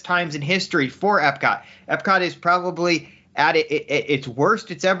lowest times in history for Epcot. Epcot is probably at its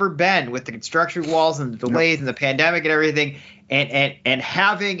worst it's ever been, with the construction walls and the delays and the pandemic and everything, and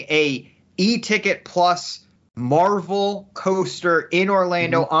having a e-ticket plus Marvel coaster in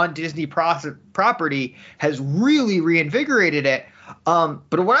Orlando on Disney property has really reinvigorated it. But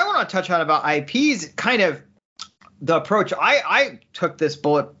what I want to touch on about IPs, kind of the approach I took this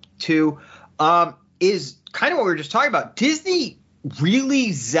bullet to, is kind of what we were just talking about. Disney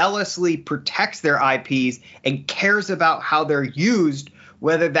really zealously protects their IPs and cares about how they're used,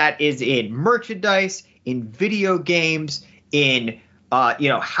 whether that is in merchandise, in video games, in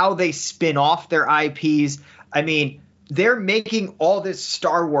how they spin off their IPs. I mean, they're making all this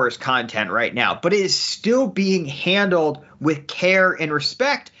Star Wars content right now, but it is still being handled with care and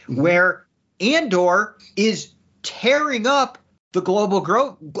respect, where Andor is tearing up the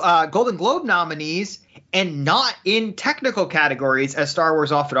Golden Globe nominees, and not in technical categories, as Star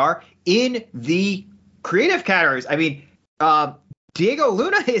Wars often are, in the creative categories. I mean, Diego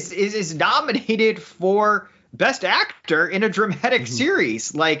Luna is nominated for Best Actor in a dramatic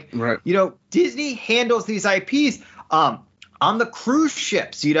series. Like, Disney handles these IPs on the cruise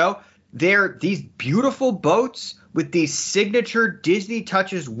ships. They're these beautiful boats with these signature Disney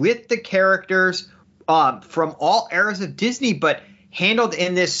touches with the characters from all eras of Disney, but handled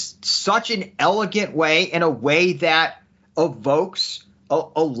in this such an elegant way, in a way that evokes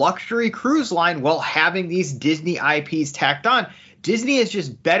a luxury cruise line while having these Disney IPs tacked on. Disney is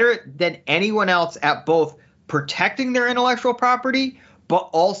just better than anyone else at both protecting their intellectual property, but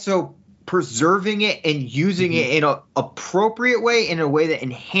also preserving it and using it in an appropriate way, in a way that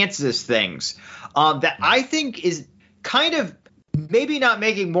enhances things. That I think is kind of maybe not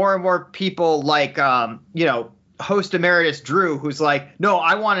making more and more people like, host emeritus Drew, who's like, no,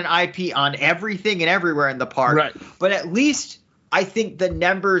 I want an IP on everything and everywhere in the park. Right. But at least I think the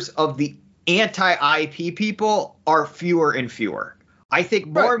numbers of the anti-IP people are fewer and fewer. I think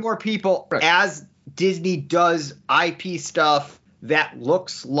more and more people, as Disney does IP stuff that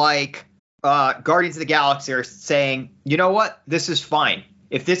looks like Guardians of the Galaxy, are saying, you know what, this is fine.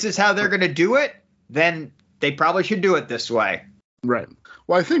 If this is how they're going to do it, then they probably should do it this way. Right.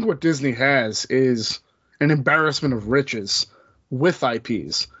 Well, I think what Disney has is an embarrassment of riches with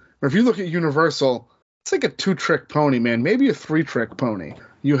IPs. Or if you look at Universal, it's like a 2-trick pony, man, maybe a 3-trick pony.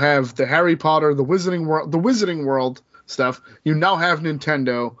 You have the Harry Potter, the Wizarding World stuff. You now have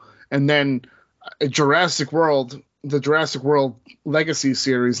Nintendo, and then Jurassic World, the Jurassic World Legacy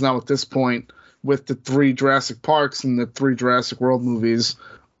series, now at this point, with the 3 Jurassic Parks and the 3 Jurassic World movies,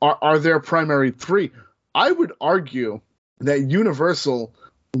 are their primary 3. I would argue that Universal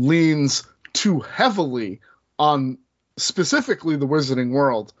leans too heavily on specifically the Wizarding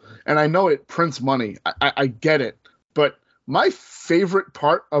World. And I know it prints money. I get it. But my favorite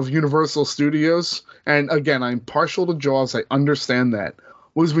part of Universal Studios, and again, I'm partial to Jaws, I understand that,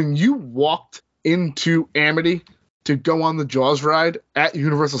 was when you walked into Amity to go on the Jaws ride at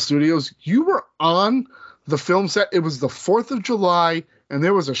Universal Studios, you were on the film set. It was the 4th of July, and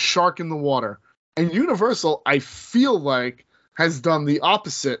there was a shark in the water. And Universal, I feel like, has done the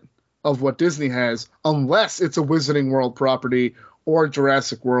opposite of what Disney has, unless it's a Wizarding World property or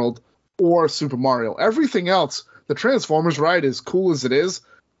Jurassic World or Super Mario. Everything else, the Transformers ride, as cool as it is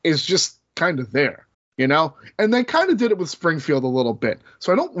just kind of there, you know? And they kind of did it with Springfield a little bit.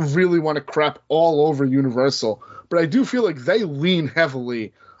 So I don't really want to crap all over Universal, but I do feel like they lean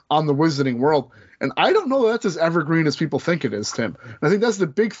heavily on the Wizarding World. And I don't know that's as evergreen as people think it is, Tim. And I think that's the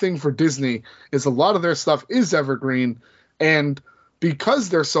big thing for Disney, is a lot of their stuff is evergreen. And because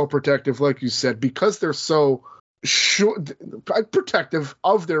they're so protective, like you said, because they're so protective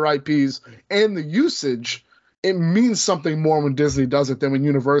of their IPs and the usage, it means something more when Disney does it than when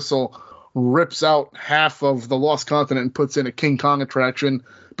Universal rips out half of the Lost Continent and puts in a King Kong attraction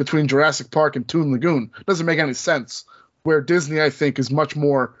between Jurassic Park and Toon Lagoon. It doesn't make any sense. Where Disney, I think, is much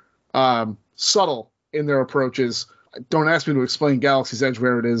more subtle in their approaches. Don't ask me to explain Galaxy's Edge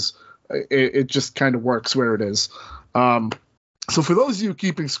where it is. It just kind of works where it is. So for those of you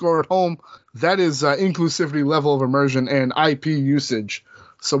keeping score at home, that is inclusivity, level of immersion, and IP usage.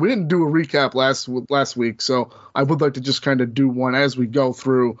 So we didn't do a recap last week, so I would like to just kind of do one as we go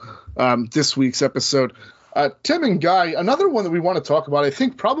through this week's episode. Tim and Guy, another one that we want to talk about, I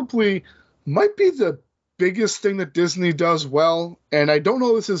think probably might be the biggest thing that Disney does well, and I don't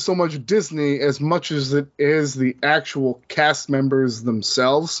know this is so much Disney as much as it is the actual cast members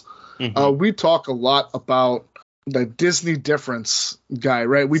themselves. Mm-hmm. We talk a lot about the Disney difference, Guy,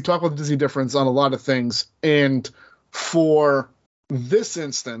 right? We talk about the Disney difference on a lot of things, and for this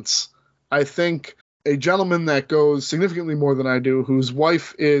instance, I think a gentleman that goes significantly more than I do, whose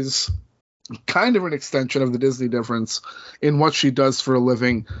wife is kind of an extension of the Disney difference in what she does for a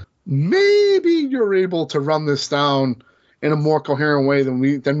living, maybe you're able to run this down in a more coherent way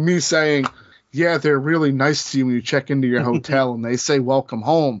than me saying, yeah, they're really nice to you when you check into your hotel and they say welcome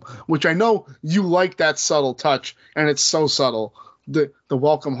home, which I know you like that subtle touch, and it's so subtle, the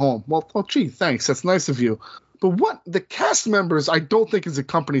welcome home. Well, gee, thanks. That's nice of you. But what the cast members, I don't think is a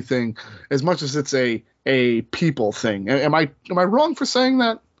company thing as much as it's a people thing. Am I wrong for saying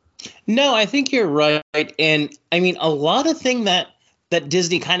that? No, I think you're right. And I mean, a lot of thing that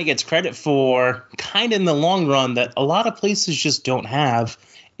Disney kind of gets credit for, kind of in the long run, that a lot of places just don't have,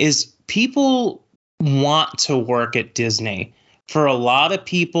 is people want to work at Disney. For a lot of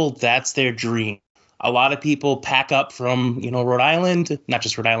people, that's their dream. A lot of people pack up from, Rhode Island, not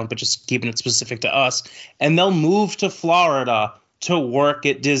just Rhode Island, but just keeping it specific to us, and they'll move to Florida to work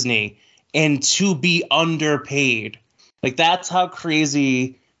at Disney and to be underpaid. Like, that's how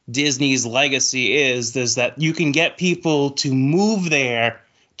crazy Disney's legacy is that you can get people to move there,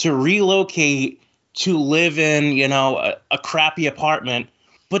 to relocate, to live in, a crappy apartment,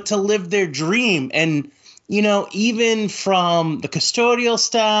 but to live their dream. And, even from the custodial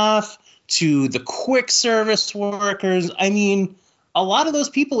staff to the quick service workers, I mean, a lot of those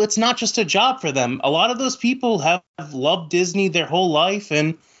people, it's not just a job for them. A lot of those people have loved Disney their whole life,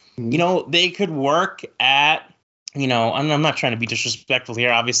 and, they could work at, I'm not trying to be disrespectful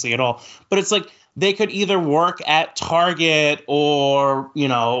here, obviously, at all, but it's like they could either work at Target or,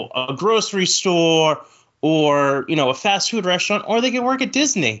 a grocery store or, a fast food restaurant, or they could work at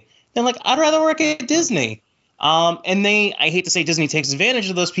Disney. They're like, I'd rather work at Disney. And I hate to say Disney takes advantage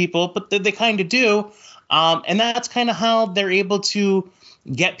of those people, but they kind of do. And that's kind of how they're able to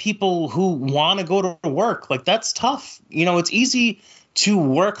get people who want to go to work. Like, that's tough. It's easy to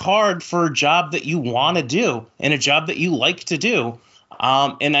work hard for a job that you want to do and a job that you like to do.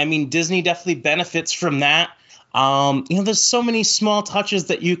 And I mean, Disney definitely benefits from that. There's so many small touches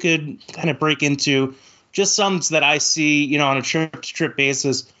that you could kind of break into. Just some that I see, on a trip-to-trip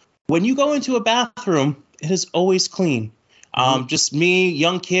basis. When you go into a bathroom, it is always clean. Just me,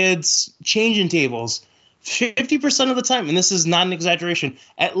 young kids, changing tables. 50% of the time, and this is not an exaggeration,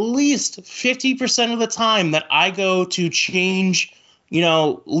 at least 50% of the time that I go to change,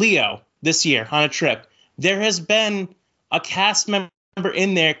 Leo this year on a trip, there has been a cast member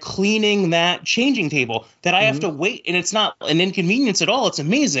in there cleaning that changing table that I have to wait, and it's not an inconvenience at all. It's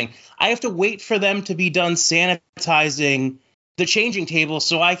amazing. I have to wait for them to be done sanitizing the changing table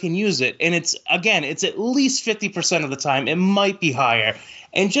so I can use it. And it's at least 50% of the time. It might be higher.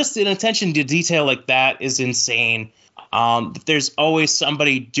 And just an attention to detail like that is insane. There's always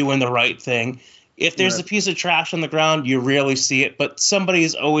somebody doing the right thing. If there's a piece of trash on the ground, you rarely see it, but somebody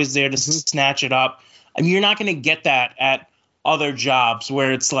is always there to snatch it up. I mean, you're not going to get that at other jobs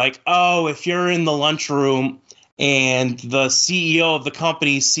where it's like, oh, if you're in the lunchroom and the CEO of the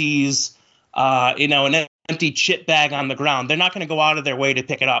company sees, an empty chip bag on the ground, they're not going to go out of their way to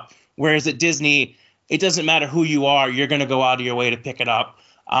pick it up. Whereas at Disney, it doesn't matter who you are, you're going to go out of your way to pick it up.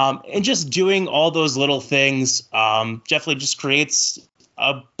 And just doing all those little things definitely just creates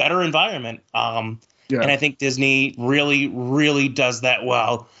a better environment. And I think Disney really, really does that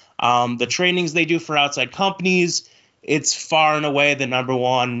well. The trainings they do for outside companies, it's far and away the number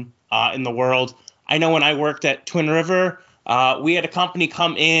one in the world. I know when I worked at Twin River, we had a company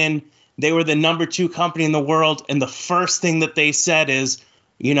come in. They were the number 2 company in the world. And the first thing that they said is,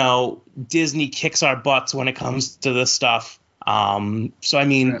 Disney kicks our butts when it comes to this stuff. So, I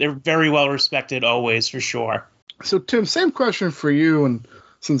mean, they're very well respected always, for sure. So, Tim, same question for you. And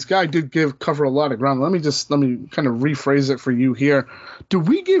since Guy did cover a lot of ground, let me kind of rephrase it for you here. Do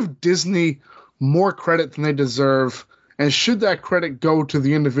we give Disney more credit than they deserve? And should that credit go to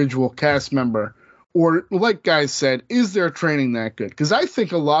the individual cast member? Or, like Guy said, is their training that good? Because I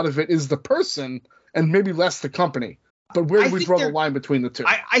think a lot of it is the person and maybe less the company. But where do we draw the line between the two?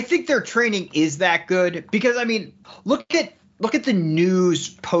 I think their training is that good because, I mean, look at the news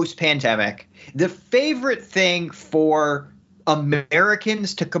post-pandemic. The favorite thing for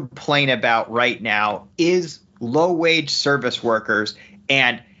Americans to complain about right now is low-wage service workers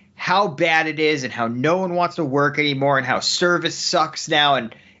and how bad it is and how no one wants to work anymore and how service sucks now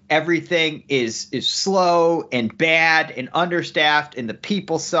and everything is slow and bad and understaffed and the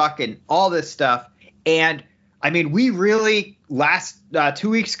people suck and all this stuff. And I mean, we really last 2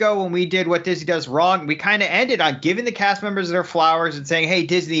 weeks ago when we did What Disney Does Wrong, we kind of ended on giving the cast members their flowers and saying, hey,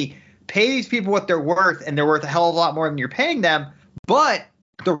 Disney, pay these people what they're worth, and they're worth a hell of a lot more than you're paying them. But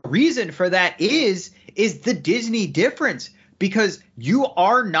the reason for that is the Disney difference, because you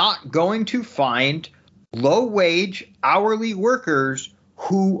are not going to find low-wage hourly workers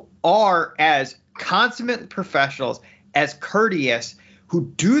who are as consummate professionals, as courteous, who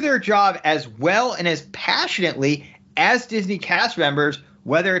do their job as well and as passionately as Disney cast members,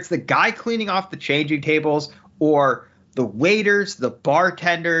 whether it's the guy cleaning off the changing tables or the waiters, the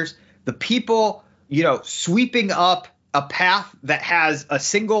bartenders, the people, sweeping up a path that has a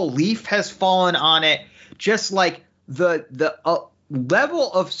single leaf has fallen on it. Just like the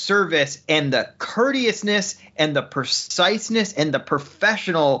level of service and the courteousness and the preciseness and the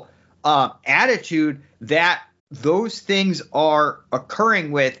professional attitude that those things are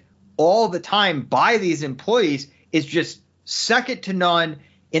occurring with all the time by these employees is just second to none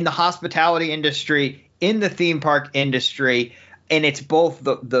in the hospitality industry, in the theme park industry. And it's both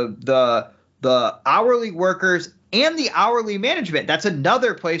the hourly workers and the hourly management. That's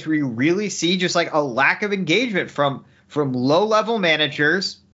another place where you really see just like a lack of engagement from low-level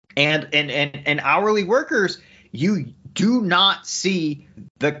managers and hourly workers. You do not see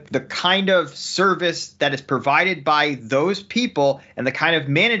the kind of service that is provided by those people and the kind of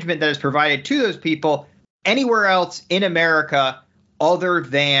management that is provided to those people anywhere else in America other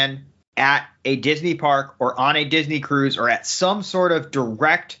than at a Disney park or on a Disney cruise or at some sort of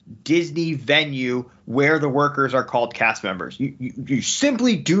direct Disney venue where the workers are called cast members. You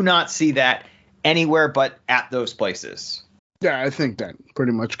simply do not see that anywhere but at those places. Yeah, I think that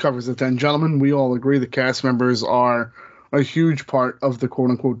pretty much covers it then. Gentlemen, we all agree the cast members are a huge part of the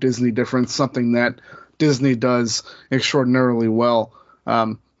quote-unquote Disney difference, something that Disney does extraordinarily well.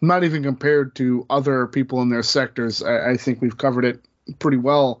 Not even compared to other people in their sectors. I think we've covered it pretty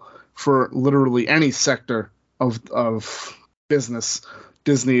well for literally any sector of business.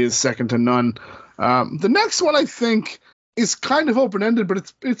 Disney is second to none. The next one, I think, is kind of open-ended,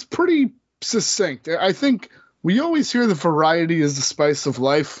 but it's pretty succinct. I think we always hear the variety is the spice of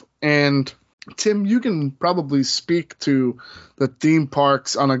life, and Tim, you can probably speak to the theme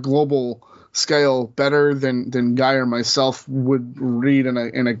parks on a global scale better than Guy or myself would read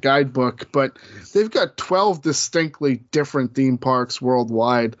in a guidebook, but they've got 12 distinctly different theme parks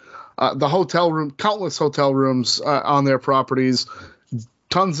worldwide. The hotel room, countless hotel rooms on their properties,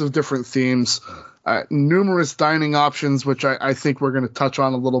 tons of different themes, numerous dining options, which I think we're going to touch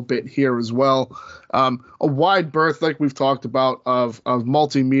on a little bit here as well. A wide berth, like we've talked about, of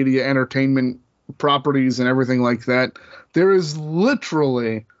multimedia entertainment properties and everything like that. There is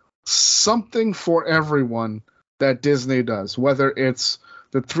literally something for everyone that Disney does, whether it's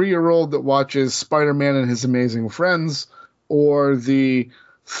the 3-year-old that watches Spider-Man and His Amazing Friends, or the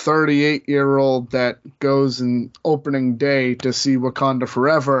 38-year-old that goes in opening day to see Wakanda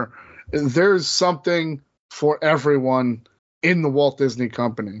Forever. There's something for everyone in the Walt Disney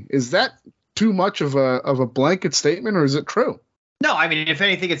Company. Is that too much of a blanket statement, or is it true? No, I mean, if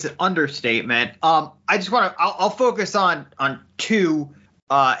anything, it's an understatement. I just want to, I'll focus on two,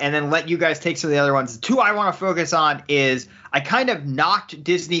 and then let you guys take some of the other ones. The two I want to focus on is I kind of knocked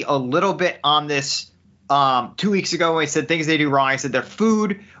Disney a little bit on this 2 weeks ago when I said things they do wrong. I said their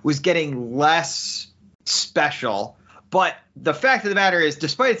food was getting less special. But the fact of the matter is,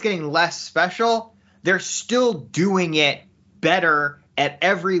 despite it's getting less special, they're still doing it better at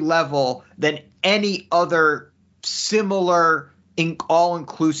every level than any other similar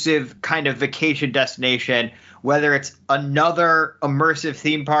all-inclusive kind of vacation destination, whether it's another immersive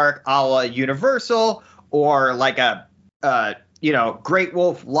theme park a la Universal, or like a Great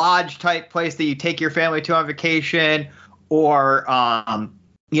Wolf Lodge type place that you take your family to on vacation, or a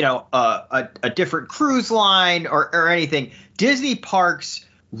different cruise line or anything. Disney parks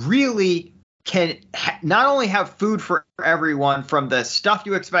really can not only have food for everyone, from the stuff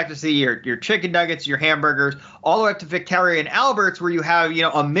you expect to see, your chicken nuggets, your hamburgers, all the way up to Victoria and Albert's, where you have,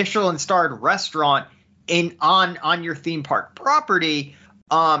 a Michelin starred restaurant on your theme park property.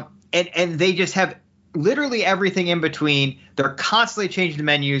 And they just have literally everything in between. They're constantly changing the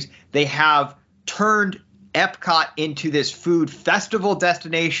menus. They have turned Epcot into this food festival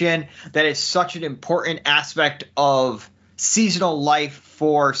destination that is such an important aspect of seasonal life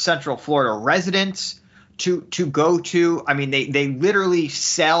for Central Florida residents to go to. I mean, they literally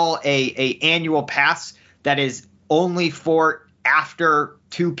sell a annual pass that is only for after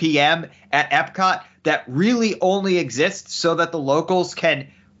 2 p.m. at Epcot, that really only exists so that the locals can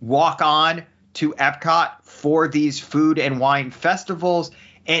walk on to Epcot for these food and wine festivals.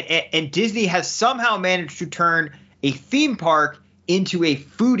 And Disney has somehow managed to turn a theme park into a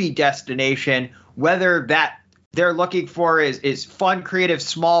foodie destination, whether that they're looking for is fun, creative,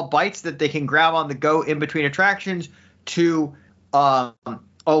 small bites that they can grab on the go in between attractions, to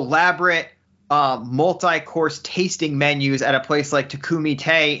elaborate multi-course tasting menus at a place like Takumi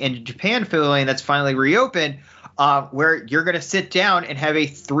Tei in Japan Pavilion that's finally reopened, where you're going to sit down and have a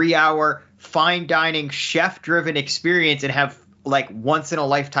 3-hour fine dining chef-driven experience and have like once in a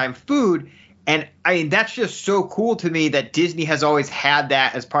lifetime food. And I mean, that's just so cool to me that Disney has always had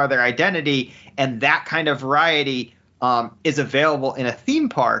that as part of their identity, and that kind of variety is available in a theme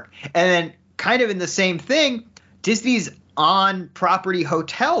park. And then kind of in the same thing, Disney's on property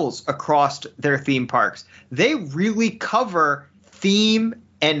hotels across their theme parks. They really cover theme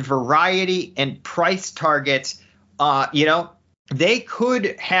and variety and price targets. They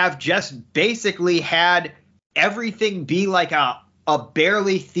could have just basically had everything be like a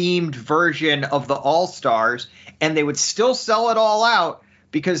barely themed version of the All-Stars, and they would still sell it all out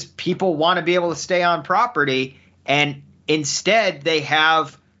because people want to be able to stay on property. And instead they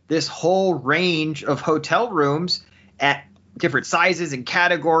have this whole range of hotel rooms at different sizes and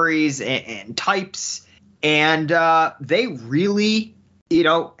categories and types. And they really,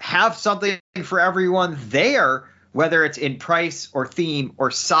 have something for everyone there, whether it's in price or theme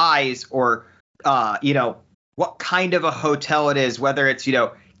or size or, what kind of a hotel it is, whether it's,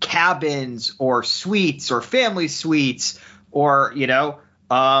 cabins or suites or family suites or,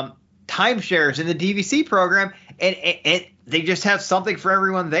 timeshares in the DVC program. And they just have something for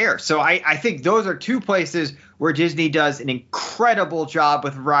everyone there. So I think those are two places where Disney does an incredible job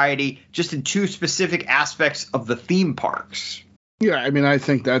with variety, just in two specific aspects of the theme parks. Yeah, I mean, I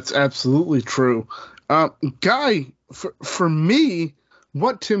think that's absolutely true. Guy, for me,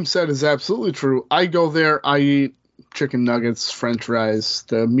 what Tim said is absolutely true. I go there, I eat chicken nuggets, french fries,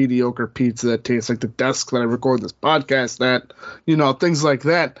 the mediocre pizza that tastes like the desk that I record this podcast at, things like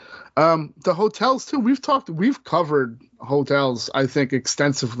that. The hotels, too, we've covered hotels, I think,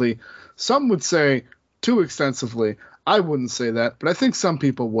 extensively. Some would say too extensively. I wouldn't say that, but I think some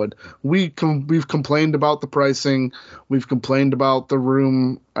people would. We've complained about the pricing. We've complained about the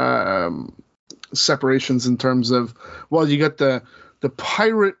room separations in terms of, you get the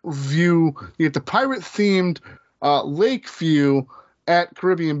pirate view, you get the pirate themed lake view at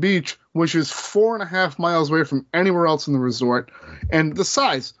Caribbean Beach, which is 4.5 miles away from anywhere else in the resort, and the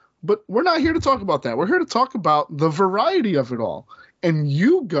size. But we're not here to talk about that. We're here to talk about the variety of it all. And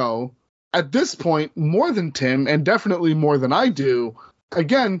you go, at this point, more than Tim, and definitely more than I do.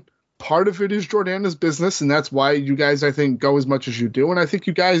 Again, part of it is Jordana's business, and that's why you guys, I think, go as much as you do. And I think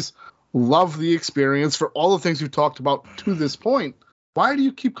you guys love the experience for all the things we've talked about to this point. Why do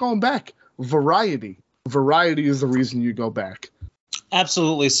you keep going back? Variety. Variety is the reason you go back.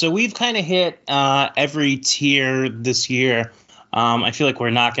 Absolutely. So we've kind of hit every tier this year. I feel like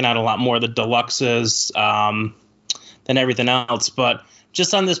we're knocking out a lot more of the deluxes than everything else. But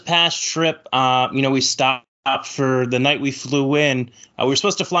just on this past trip, we stopped for the night we flew in. We were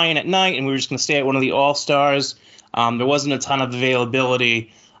supposed to fly in at night, and we were just going to stay at one of the All-Stars. There wasn't a ton of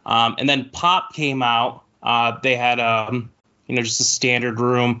availability. And then Pop came out. They had, just a standard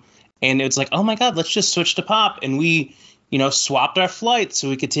room. And it's like, oh, my God, let's just switch to Pop. And we, swapped our flight so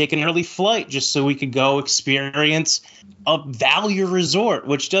we could take an early flight just so we could go experience a value resort,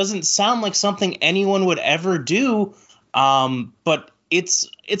 which doesn't sound like something anyone would ever do. But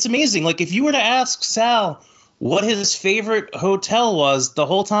it's amazing. Like, if you were to ask Sal what his favorite hotel was the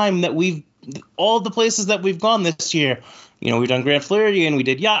whole time that all the places that we've gone this year, we've done Grand Floridian, we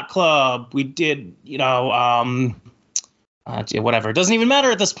did Yacht Club, we did, whatever. It doesn't even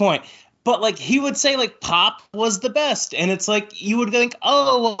matter at this point. But, like, he would say, like, Pop was the best. And it's like, you would think,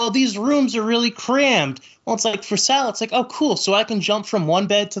 oh, well, these rooms are really crammed. Well, it's like, for Sal, it's like, oh, cool. So I can jump from one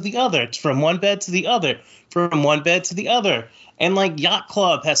bed to the other, from one bed to the other, from one bed to the other. And, like, Yacht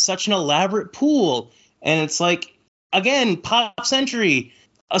Club has such an elaborate pool. And it's like, again, Pop Century,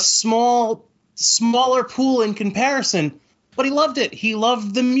 a smaller pool in comparison. But he loved it. He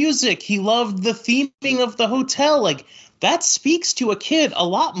loved the music. He loved the theming of the hotel. Like, that speaks to a kid a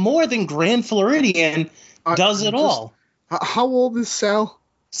lot more than Grand Floridian does at all. How old is Sal?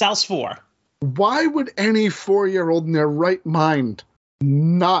 Sal's 4. Why would any 4-year-old in their right mind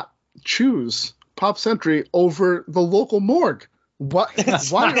not choose Pop Century over the local morgue? What?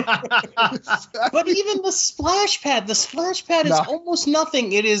 Why? But even the splash pad is almost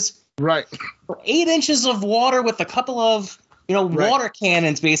nothing. It is right 8 inches of water with a couple of water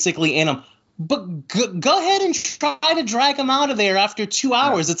cannons basically in them. But go ahead and try to drag him out of there after 2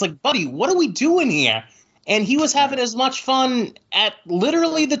 hours. It's like, buddy, what are we doing here? And he was having as much fun at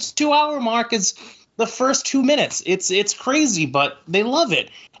literally the 2-hour mark as the first 2 minutes. It's crazy, but they love it.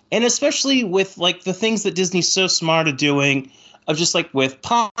 And especially with, like, the things that Disney's so smart at doing, of just, like, with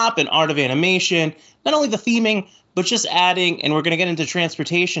Pop and Art of Animation, not only the theming, but just adding, and we're going to get into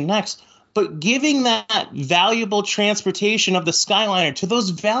transportation next, but giving that valuable transportation of the Skyliner to those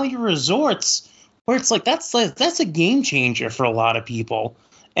value resorts where it's like that's a game changer for a lot of people.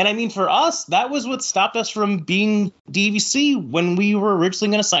 And I mean, for us, that was what stopped us from being DVC when we were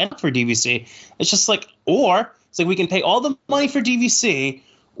originally going to sign up for DVC. It's just like, it's like we can pay all the money for DVC,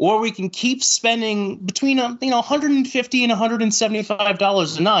 or we can keep spending between $150 and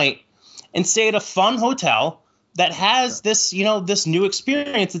 $175 a night and stay at a fun hotel that has this, this new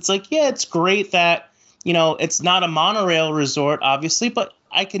experience. It's like, yeah, it's great that, it's not a monorail resort, obviously, but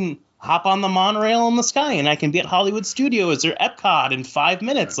I can hop on the monorail in the sky and I can be at Hollywood Studios or Epcot in 5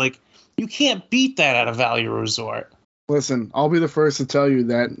 minutes. Like, you can't beat that at a value resort. Listen, I'll be the first to tell you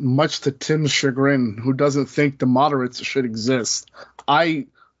that, much to Tim's chagrin, who doesn't think the moderates should exist, I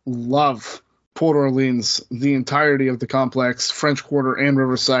love Port Orleans, the entirety of the complex, French Quarter and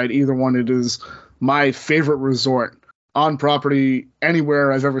Riverside, either one. It is my favorite resort on property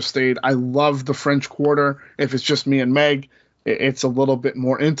anywhere I've ever stayed. I love the French Quarter. If it's just me and Meg, it's a little bit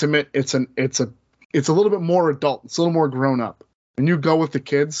more intimate. It's a little bit more adult. It's a little more grown up. When you go with the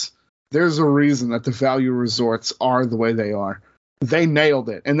kids, there's a reason that the value resorts are the way they are. They nailed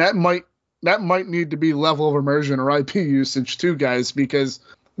it. And that might need to be level of immersion or IP usage too, guys, because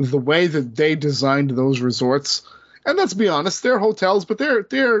the way that they designed those resorts, and let's be honest, they're hotels, but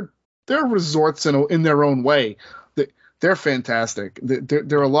they're resorts in their own way. They're fantastic.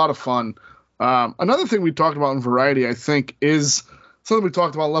 They're a lot of fun. Another thing we talked about in Variety, I think, is something we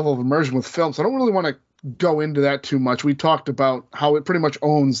talked about, level of immersion with films. I don't really want to go into that too much. We talked about how it pretty much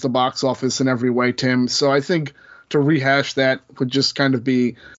owns the box office in every way, Tim. So I think to rehash that would just kind of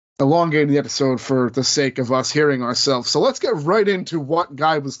be elongating the episode for the sake of us hearing ourselves. So let's get right into what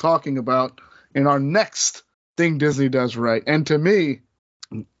Guy was talking about in our next thing Disney does right. And to me,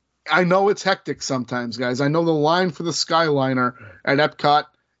 I know it's hectic sometimes, guys. I know the line for the Skyliner at Epcot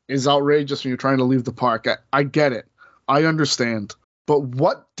is outrageous when you're trying to leave the park. I get it. I understand. But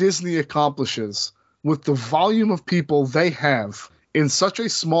what Disney accomplishes with the volume of people they have in such a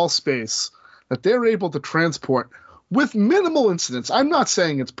small space that they're able to transport with minimal incidents. I'm not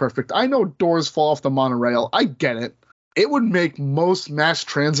saying it's perfect. I know doors fall off the monorail. I get it. It would make most mass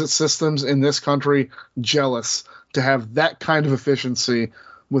transit systems in this country jealous to have that kind of efficiency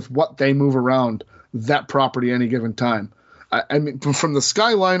with what they move around that property any given time. I mean, from the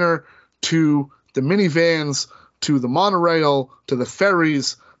Skyliner to the minivans to the monorail to the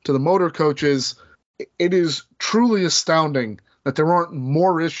ferries to the motor coaches, it is truly astounding that there aren't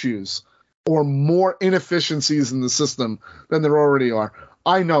more issues or more inefficiencies in the system than there already are.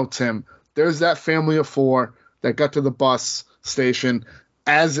 I know, Tim, there's that family of four that got to the bus station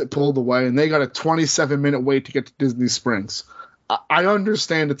as it pulled away, and they got a 27-minute wait to get to Disney Springs. I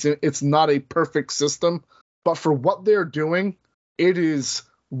understand it's not a perfect system, but for what they're doing, it is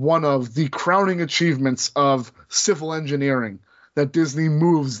one of the crowning achievements of civil engineering, that Disney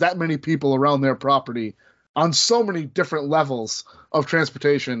moves that many people around their property on so many different levels of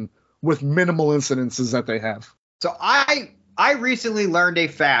transportation with minimal incidences that they have. So I recently learned a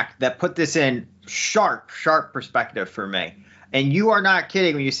fact that put this in sharp perspective for me. And you are not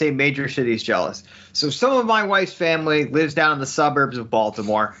kidding when you say major cities jealous. So some of my wife's family lives down in the suburbs of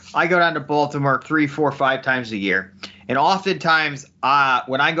Baltimore. I go down to Baltimore 3, 4, 5 times a year. And oftentimes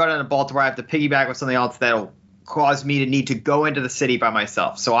when I go down to Baltimore, I have to piggyback with something else that'll cause me to need to go into the city by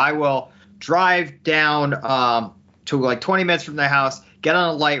myself. So I will drive down to like 20 minutes from the house, get on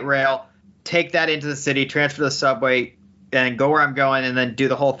a light rail, take that into the city, transfer to the subway, and go where I'm going, and then do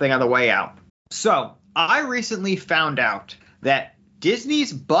the whole thing on the way out. So I recently found out that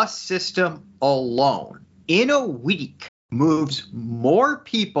Disney's bus system alone in a week moves more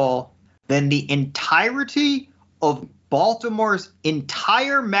people than the entirety of Baltimore's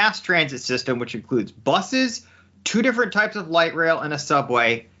entire mass transit system, which includes buses, 2 different types of light rail, and a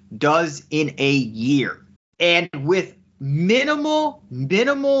subway, does in a year. And with minimal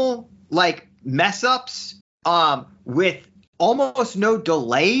like mess ups, with almost no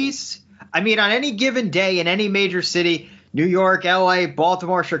delays. I mean, on any given day in any major city, New York, LA,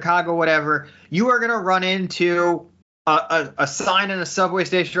 Baltimore, Chicago, whatever, you are going to run into a sign in a subway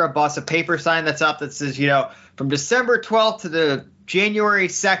station or a bus, a paper sign that's up that says, from December 12th to the January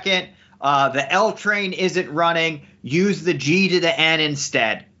 2nd, the L train isn't running. Use the G to the N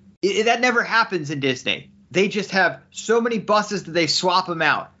instead. That never happens in Disney. They just have so many buses that they swap them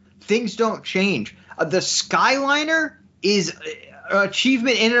out. Things don't change. The Skyliner is an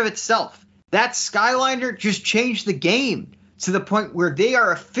achievement in and of itself. That Skyliner just changed the game to the point where they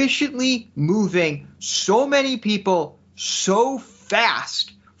are efficiently moving so many people so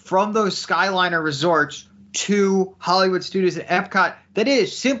fast from those Skyliner resorts to Hollywood Studios and Epcot that it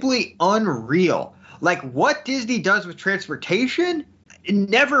is simply unreal. Like what Disney does with transportation,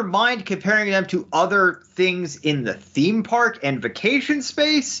 never mind comparing them to other things in the theme park and vacation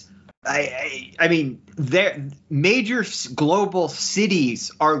space. I mean, major global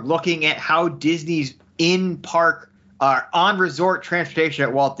cities are looking at how Disney's in-park, on-resort transportation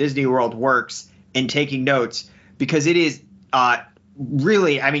at Walt Disney World works and taking notes, because it is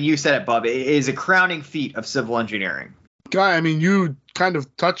really, I mean, you said it, Bub, it is a crowning feat of civil engineering. Guy, I mean, you kind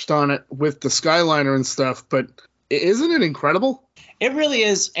of touched on it with the Skyliner and stuff, but isn't it incredible? It really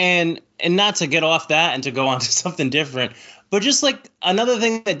is, and not to get off that and to go on to something different, but just like another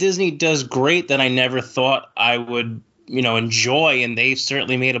thing that Disney does great that I never thought I would, enjoy, and they've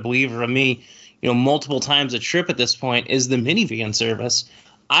certainly made a believer of me, multiple times a trip at this point, is the minivan service.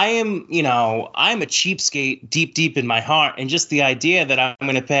 I'm a cheapskate deep in my heart, and just the idea that I'm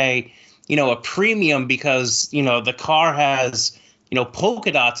going to pay, a premium because, the car has,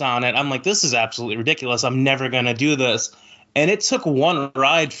 polka dots on it. I'm like, this is absolutely ridiculous. I'm never going to do this. And it took one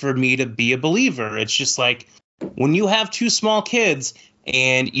ride for me to be a believer. It's just like when you have 2 small kids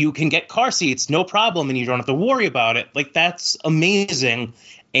and you can get car seats, no problem, and you don't have to worry about it. Like, that's amazing.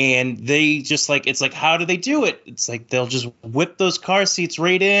 And they just like, it's like, how do they do it? It's like they'll just whip those car seats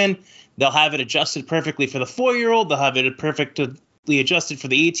right in. They'll have it adjusted perfectly for the 4-year-old. They'll have it perfectly adjusted for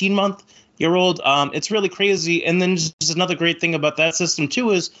the 18-month-year-old. It's really crazy. And then just another great thing about that system,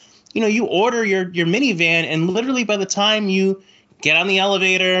 too, is you order your minivan, and literally by the time you get on the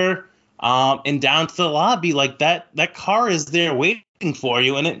elevator and down to the lobby, like that car is there waiting for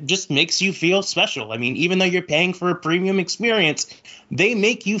you, and it just makes you feel special. I mean, even though you're paying for a premium experience, they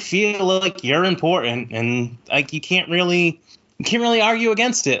make you feel like you're important, and like you can't really argue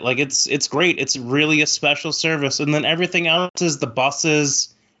against it. Like it's great. It's really a special service, and then everything else is the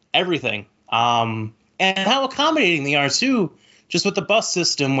buses, everything, and how accommodating they are too. Just with the bus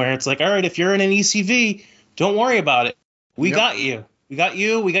system, where it's like, all right, if you're in an ECV, don't worry about it. We got you. We got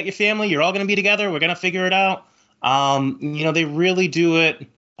you. We got your family. You're all going to be together. We're going to figure it out. They really do it.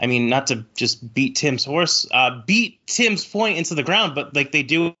 I mean, not to just beat Tim's point into the ground, but like they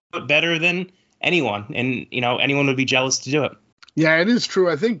do it better than anyone. And, anyone would be jealous to do it. Yeah, it is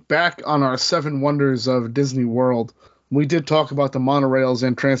true. I think back on our 7 wonders of Disney World, we did talk about the monorails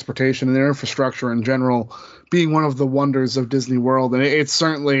and transportation and their infrastructure in general being one of the wonders of Disney World. And it's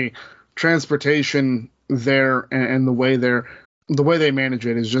certainly transportation there and the way they're the way they manage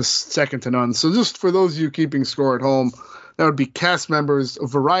it is just second to none. So just for those of you keeping score at home, that would be cast members.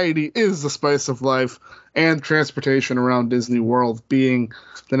 Variety is the spice of life, and transportation around Disney World being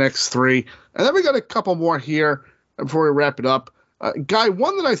the next three. And then we got a couple more here before we wrap it up. Guy,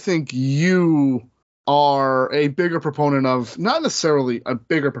 one that I think you are a bigger proponent of, not necessarily a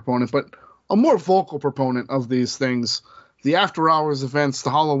bigger proponent, but a more vocal proponent of these things. The after-hours events, the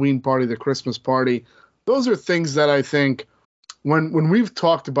Halloween party, the Christmas party, those are things that I think when we've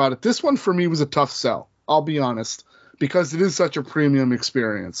talked about it, this one for me was a tough sell, I'll be honest, because it is such a premium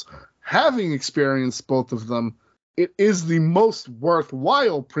experience. Having experienced both of them, it is the most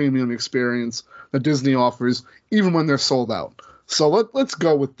worthwhile premium experience that Disney offers, even when they're sold out. So let's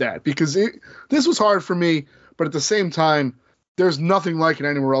go with that, because this was hard for me, but at the same time, there's nothing like it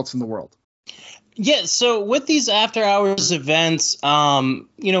anywhere else in the world. Yeah, so with these after-hours events, again,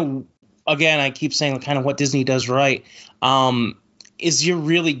 I keep saying kind of what Disney does right, is you're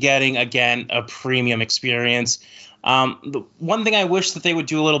really getting, again, a premium experience. The one thing I wish that they would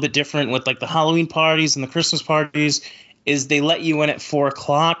do a little bit different with like the Halloween parties and the Christmas parties is they let you in at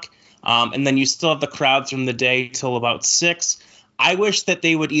 4:00, and then you still have the crowds from the day till about 6. I wish that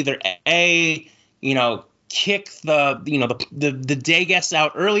they would either kick the day guests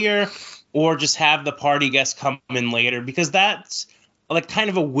out earlier, or just have the party guests come in later, because that's like kind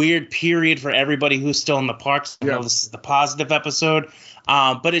of a weird period for everybody who's still in the parks. I know this is the positive episode,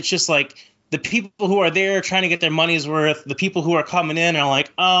 but it's just like the people who are there trying to get their money's worth, the people who are coming in are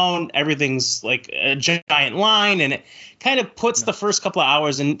like, oh, everything's like a giant line, and it kind of puts the first couple of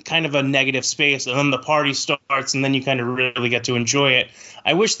hours in kind of a negative space, and then the party starts, and then you kind of really get to enjoy it.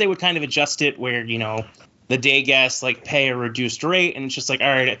 I wish they would kind of adjust it where, the day guests like pay a reduced rate, and it's just like, all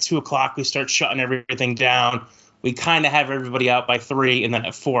right, at 2:00 we start shutting everything down. We kind of have everybody out by 3, and then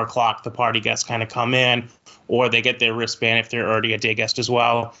at 4:00 the party guests kind of come in, or they get their wristband if they're already a day guest as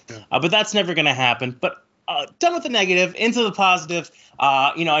well. But that's never going to happen. But done with the negative, into the positive.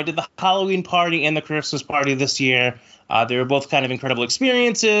 I did the Halloween party and the Christmas party this year. They were both kind of incredible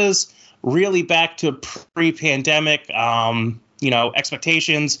experiences, really back to pre-pandemic,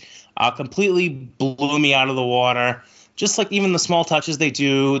 expectations. Completely blew me out of the water. Just like even the small touches they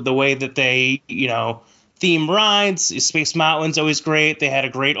do, the way that they, theme rides. Space Mountain's always great. They had a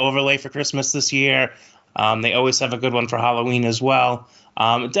great overlay for Christmas this year. They always have a good one for Halloween as well.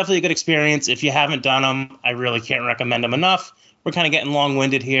 Definitely a good experience. If you haven't done them, I really can't recommend them enough. We're kind of getting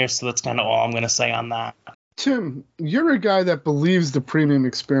long-winded here, so that's kind of all I'm going to say on that. Tim, you're a guy that believes the premium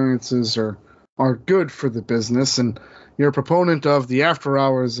experiences are good for the business, and you're a proponent of the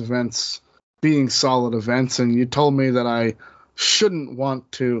after-hours events being solid events, and you told me that I shouldn't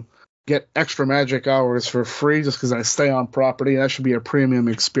want to get extra magic hours for free just because I stay on property. That should be a premium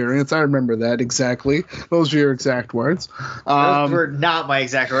experience. I remember that exactly. Those were your exact words. Those were not my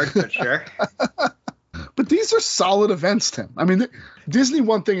exact words, but sure. But these are solid events, Tim. I mean, Disney,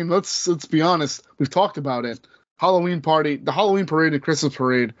 one thing, and let's be honest, we've talked about it. Halloween party, the Halloween parade and Christmas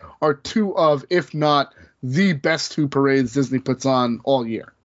parade are two of, if not the best two parades Disney puts on all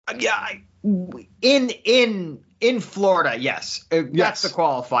year. Yeah, in Florida, yes. That's the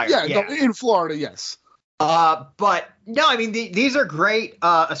qualifier. Yeah. No, in Florida, yes. But no, I mean, these are great.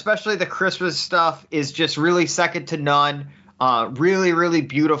 Especially the Christmas stuff is just really second to none. Really, really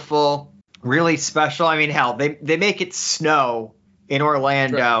beautiful. Really special. I mean, hell, they make it snow in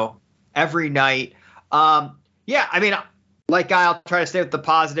Orlando every night. Yeah, I mean, like I'll try to stay with the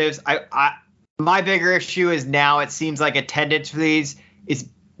positives. My bigger issue is now it seems like attendance for these is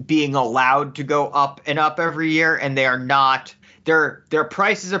being allowed to go up and up every year, and they are not. Their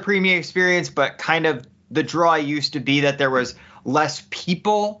price is a premium experience, but kind of the draw used to be that there was less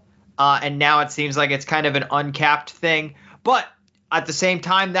people, and now it seems like it's kind of an uncapped thing. But at the same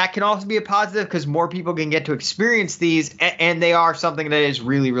time, that can also be a positive because more people can get to experience these, and they are something that is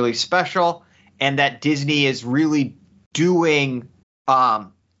really, really special, and that Disney is really doing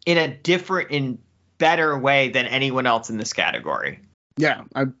in a different and better way than anyone else in this category. Yeah,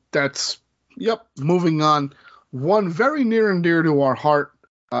 moving on. One very near and dear to our heart,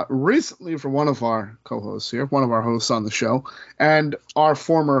 recently for one of our co-hosts here, one of our hosts on the show, and our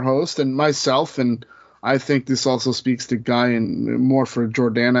former host and myself, and I think this also speaks to Guy and more for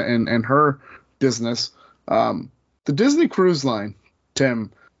Jordana and her business. The Disney Cruise Line,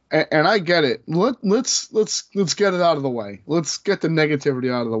 Tim, and I get it. Let's get it out of the way. Let's get the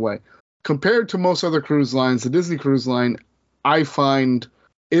negativity out of the way. Compared to most other cruise lines, the Disney Cruise Line, I find,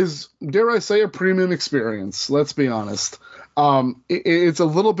 is, dare I say, a premium experience. Let's be honest. It's a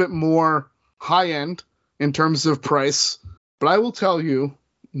little bit more high-end in terms of price, but I will tell you,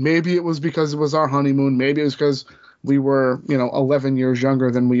 maybe it was because it was our honeymoon. Maybe it was because we were, 11 years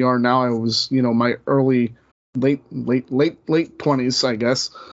younger than we are now. I was, my late 20s, I guess.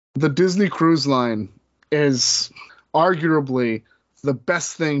 The Disney Cruise Line is arguably the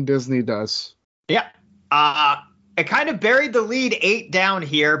best thing Disney does. Yeah. I kind of buried the lead 8 down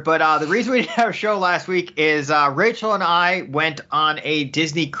here, but the reason we didn't have a show last week is Rachel and I went on a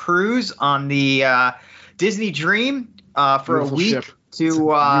Disney cruise on the Disney Dream for Beautiful a week ship.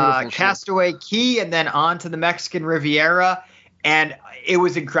 to Castaway Cay and then on to the Mexican Riviera, and it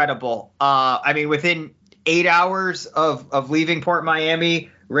was incredible. Within 8 hours of leaving Port Miami,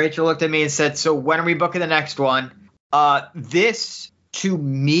 Rachel looked at me and said, "So when are we booking the next one?" This, to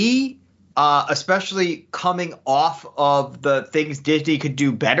me, especially coming off of the Things Disney Could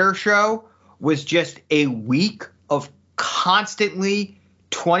Do Better show, was just a week of constantly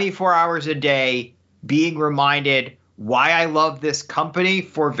 24 hours a day being reminded why I love this company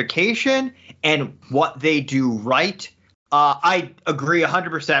for vacation and what they do right. I agree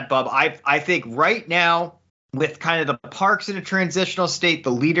 100%, Bub. I think right now, with kind of the parks in a transitional state,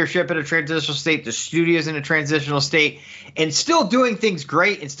 the leadership in a transitional state, the studios in a transitional state, and still doing things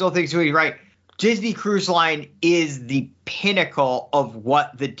great and still things doing right, Disney Cruise Line is the pinnacle of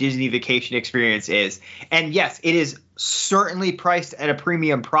what the Disney vacation experience is. And yes, it is certainly priced at a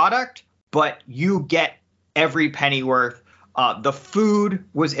premium product, but you get every penny worth. The food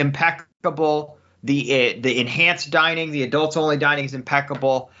was impeccable. The enhanced dining, the adults only dining is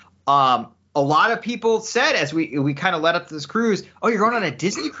impeccable. A lot of people said, as we kind of led up to this cruise, "Oh, you're going on a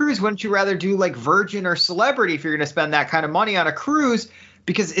Disney cruise? Wouldn't you rather do like Virgin or Celebrity if you're going to spend that kind of money on a cruise?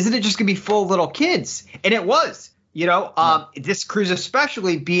 Because isn't it just going to be full of little kids?" And it was. This cruise,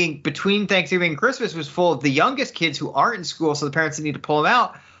 especially being between Thanksgiving and Christmas, was full of the youngest kids who aren't in school, so the parents need to pull them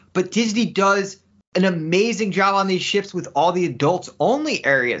out. But Disney does an amazing job on these ships with all the adults only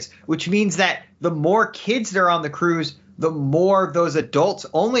areas, which means that the more kids there on the cruise, the more of those adults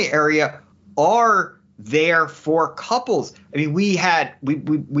only area are there for couples. I mean,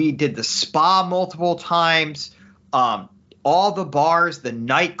 we did the spa multiple times, all the bars, the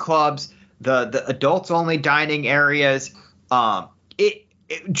nightclubs, the adults only dining areas. It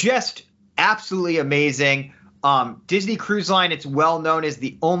just absolutely amazing. Disney Cruise Line, it's well known as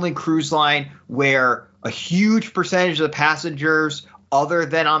the only cruise line where a huge percentage of the passengers, other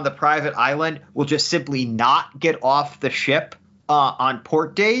than on the private island, will just simply not get off the ship on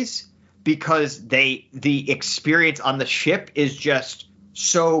port days, because the experience on the ship is just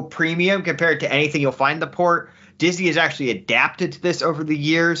so premium compared to anything you'll find in the port. Disney has actually adapted to this over the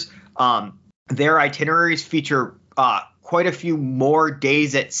years. Their itineraries feature quite a few more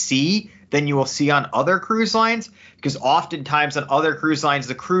days at sea than you will see on other cruise lines, because oftentimes on other cruise lines,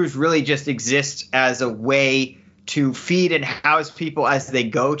 the cruise really just exists as a way to feed and house people as they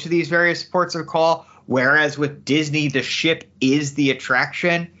go to these various ports of call, whereas with Disney, the ship is the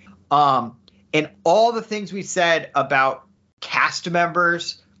attraction. And all the things we said about cast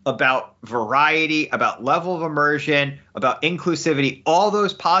members, about variety, about level of immersion, about inclusivity, all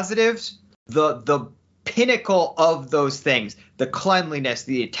those positives, the pinnacle of those things, the cleanliness,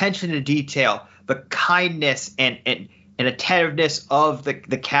 the attention to detail, the kindness and attentiveness of the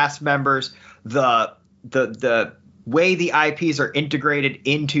cast members, the way the IPs are integrated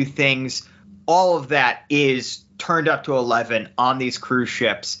into things, all of that is turned up to 11 on these cruise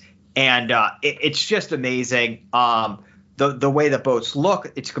ships. And it's just amazing. The way the boats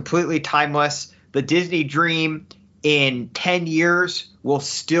look, it's completely timeless. The Disney Dream in 10 years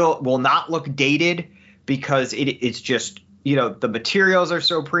will not look dated, because it's just, the materials are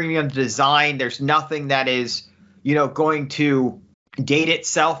so premium, the design, there's nothing that is, going to date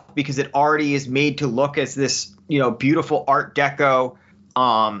itself, because it already is made to look as this, beautiful Art Deco,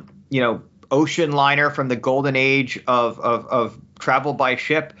 ocean liner from the golden age of travel by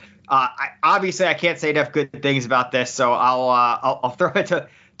ship. Obviously, I can't say enough good things about this, so I'll throw it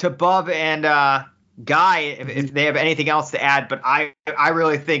to Bub and Guy if they have anything else to add. But I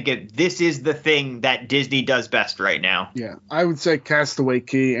really think this is the thing that Disney does best right now. Yeah, I would say Castaway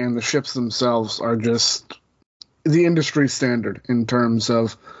Cay and the ships themselves are just the industry standard in terms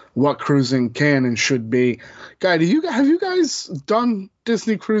of what cruising can and should be. Guy, have you guys done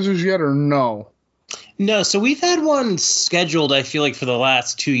Disney cruises yet, or no? No, so we've had one scheduled, I feel like, for the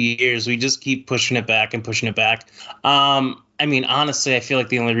last 2 years. We just keep pushing it back and pushing it back. Honestly, I feel like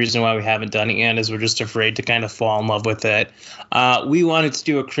the only reason why we haven't done it yet is we're just afraid to kind of fall in love with it. We wanted to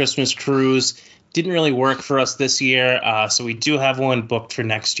do a Christmas cruise. Didn't really work for us this year, so we do have one booked for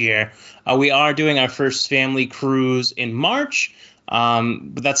next year. We are doing our first family cruise in March.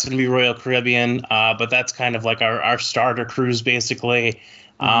 But that's going to be Royal Caribbean. But that's kind of like our starter cruise, basically,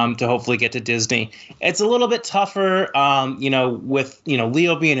 to hopefully get to Disney. It's a little bit tougher, with,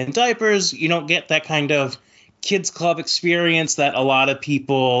 Leo being in diapers. You don't get that kind of kids club experience that a lot of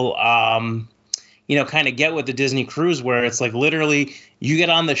people, kind of get with the Disney cruise, where it's like literally you get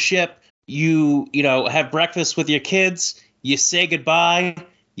on the ship, you have breakfast with your kids, you say goodbye,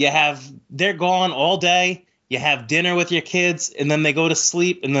 they're gone all day. You have dinner with your kids, and then they go to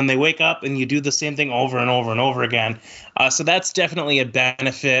sleep, and then they wake up, and you do the same thing over and over and over again. So that's definitely a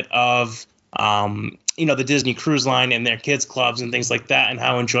benefit of, the Disney Cruise Line and their kids clubs and things like that, and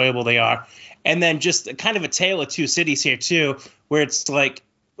how enjoyable they are. And then just kind of a tale of two cities here too, where it's like,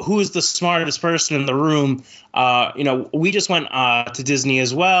 who's the smartest person in the room? We just went to Disney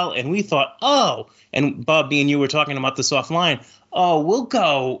as well, and we thought, and Bob, me and you were talking about this offline. We'll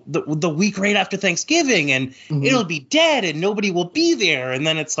go the week right after Thanksgiving, and it'll be dead, and nobody will be there. And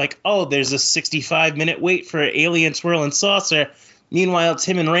then it's like, there's a 65-minute wait for Alien Swirl and Saucer. Meanwhile,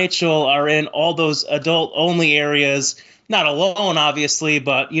 Tim and Rachel are in all those adult-only areas, not alone, obviously,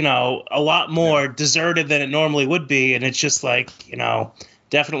 but, a lot more deserted than it normally would be. And it's just like,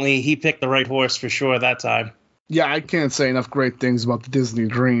 definitely he picked the right horse for sure that time. Yeah, I can't say enough great things about the Disney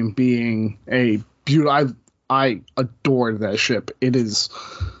Dream being a beautiful. I adored that ship. It is.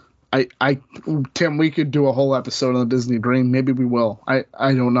 Tim, we could do a whole episode on the Disney Dream. Maybe we will. I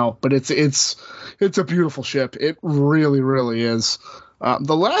don't know, but it's a beautiful ship. It really, really is.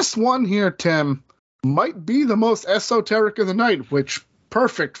 The last one here, Tim, might be the most esoteric of the night, which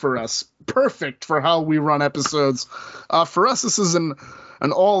perfect for us. Perfect for how we run episodes. For us, this is an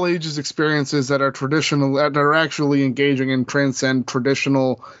all ages experiences that are traditional, that are actually engaging and transcend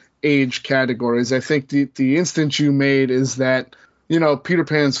traditional age categories. I think the instance you made is that, Peter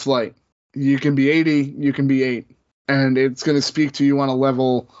Pan's Flight. You can be 80, you can be 8, and it's going to speak to you on a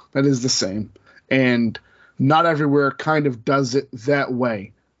level that is the same. And not everywhere kind of does it that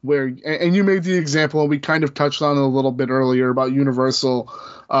way. And you made the example, and we kind of touched on it a little bit earlier about Universal.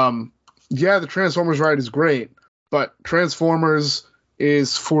 The Transformers ride is great, but Transformers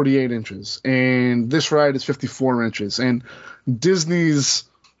is 48 inches, and this ride is 54 inches. And Disney's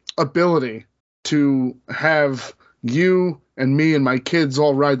ability to have you and me and my kids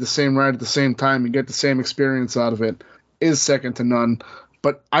all ride the same ride at the same time and get the same experience out of it is second to none.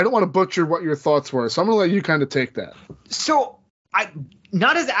 But I don't want to butcher what your thoughts were, so I'm going to let you kind of take that. So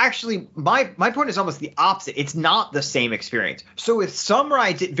my point is almost the opposite. It's not the same experience. So with some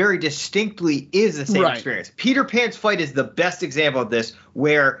rides, it very distinctly is the same experience. Peter Pan's Flight is the best example of this,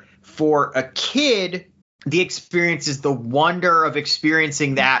 where for a kid, the experience is the wonder of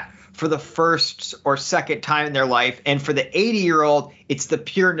experiencing that for the first or second time in their life. And for the 80-year-old, it's the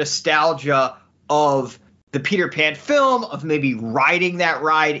pure nostalgia of the Peter Pan film, of maybe riding that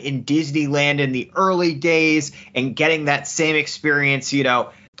ride in Disneyland in the early days and getting that same experience,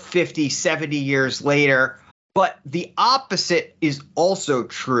 50, 70 years later. But the opposite is also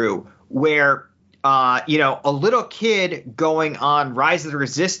true, where, a little kid going on Rise of the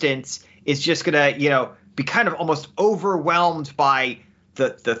Resistance is just going to, be kind of almost overwhelmed by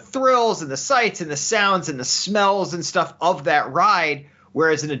the thrills and the sights and the sounds and the smells and stuff of that ride,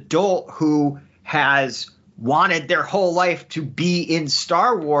 whereas an adult who has wanted their whole life to be in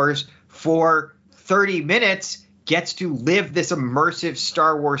Star Wars for 30 minutes gets to live this immersive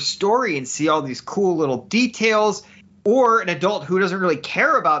Star Wars story and see all these cool little details. Or an adult who doesn't really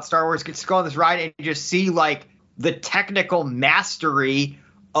care about Star Wars gets to go on this ride and just see like the technical mastery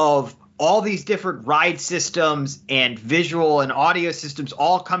of all these different ride systems and visual and audio systems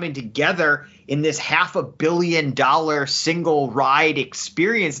all coming together in this $500 million single ride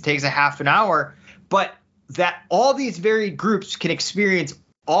experience. It takes a half an hour, but that all these varied groups can experience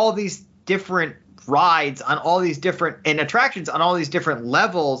all these different rides on all these different and attractions on all these different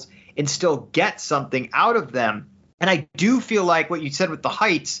levels and still get something out of them. And I do feel like what you said with the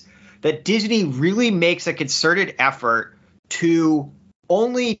heights, that Disney really makes a concerted effort to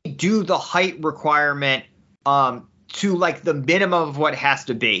only do the height requirement to like the minimum of what it has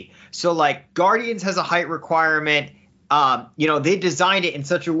to be. So like Guardians has a height requirement. They designed it in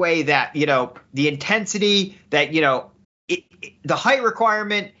such a way that, the intensity that, the height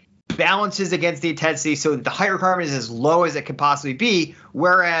requirement balances against the intensity. So the height requirement is as low as it can possibly be.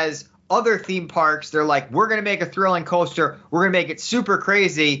 Whereas other theme parks, they're like, we're going to make a thrilling coaster. We're going to make it super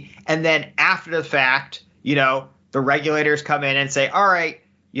crazy. And then after the fact, the regulators come in and say, all right,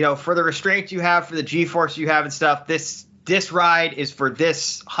 for the restraints you have, for the G-force you have and stuff, this ride is for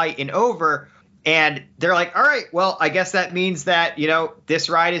this height and over. And they're like, all right, well, I guess that means that, this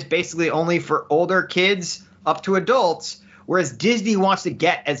ride is basically only for older kids up to adults. whereas Disney wants to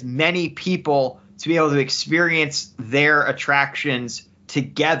get as many people to be able to experience their attractions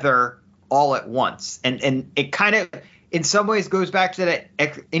together all at once. And it kind of, in some ways, goes back to that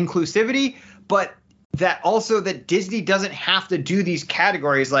inclusivity, but that also that Disney doesn't have to do these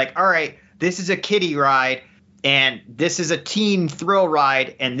categories like, all right, this is a kiddie ride, and this is a teen thrill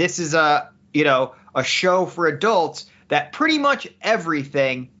ride, and this is a show for adults. That pretty much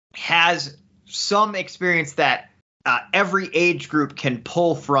everything has some experience that every age group can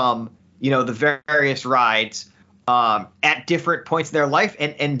pull from, the various rides at different points in their life,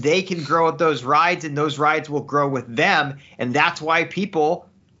 and they can grow at those rides, and those rides will grow with them. And that's why people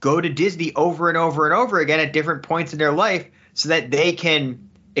go to Disney over and over and over again at different points in their life, so that they can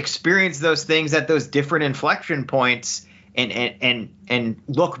experience those things at those different inflection points and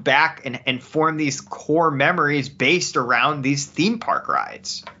look back and form these core memories based around these theme park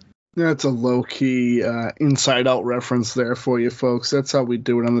rides. That's a low-key inside-out reference there for you folks. That's how we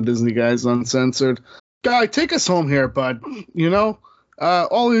do it on the Disney Guys Uncensored. Guy, take us home here, bud. You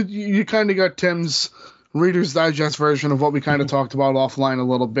kind of got Tim's Reader's Digest version of what we kind of talked about offline a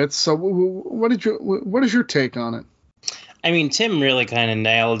little bit. So what is your take on it? I mean, Tim really kind of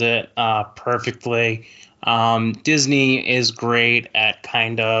nailed it perfectly. Disney is great at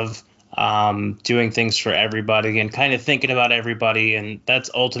kind of doing things for everybody and kind of thinking about everybody, and that's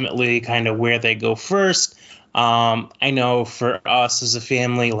ultimately kind of where they go first. I know for us as a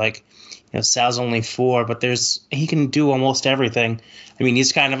family, Sal's only 4, but he can do almost everything. I mean,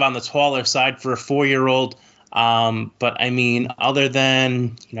 he's kind of on the taller side for a 4-year-old. But I mean, other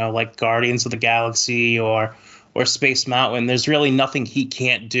than, like Guardians of the Galaxy or Space Mountain, there's really nothing he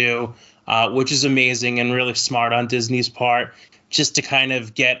can't do, which is amazing and really smart on Disney's part, just to kind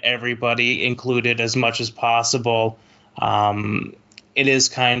of get everybody included as much as possible. It is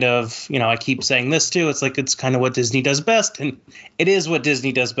kind of, I keep saying this too, it's kind of what Disney does best. And it is what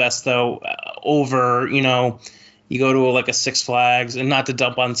Disney does best, though, over, you go to a Six Flags, and not to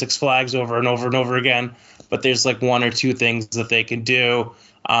dump on Six Flags over and over and over again, but there's 1 or 2 things that they can do.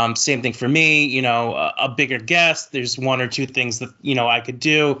 Same thing for me, a bigger guest, there's 1 or 2 things that, I could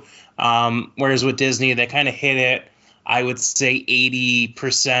do. Whereas with Disney, they kind of hit it. I would say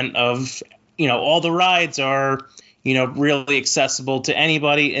 80% of, all the rides are, really accessible to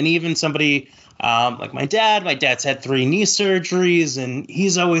anybody. And even somebody like my dad. My dad's had 3 knee surgeries, and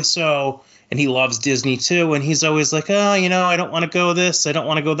he's always and he loves Disney too. And he's always like, oh, I don't want to go this, I don't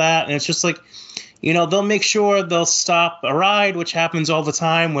want to go that. And it's just they'll make sure they'll stop a ride, which happens all the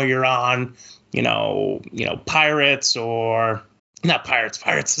time, where you're on, Pirates or not Pirates.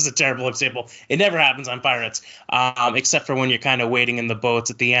 Pirates is a terrible example. It never happens on Pirates, except for when you're kind of waiting in the boats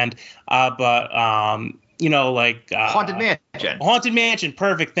at the end. Haunted Mansion. Haunted Mansion.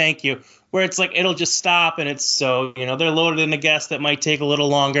 Perfect. Thank you. Where it's it'll just stop, and it's they're loaded in a guest that might take a little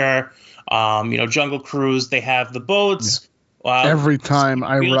longer. Jungle Cruise, they have the boats. Yeah. Every time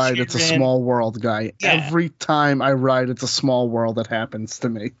I ride, it's a small world, guy. Yeah. Every time I ride, it's a small world that happens to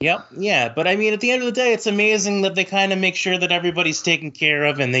me. Yep. Yeah. But I mean, at the end of the day, it's amazing that they kind of make sure that everybody's taken care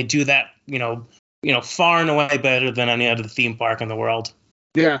of, and they do that, far and away better than any other theme park in the world.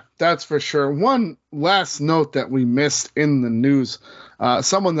 Yeah, that's for sure. One last note that we missed in the news,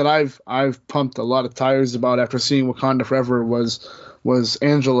 someone that I've pumped a lot of tires about after seeing Wakanda Forever was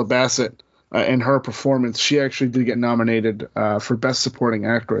Angela Bassett. In her performance, she actually did get nominated for Best Supporting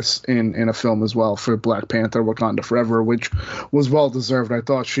Actress in a film as well for Black Panther: Wakanda Forever, which was well deserved. I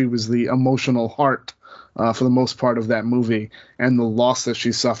thought she was the emotional heart for the most part of that movie, and the loss that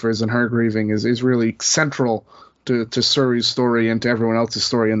she suffers and her grieving is really central to Suri's story and to everyone else's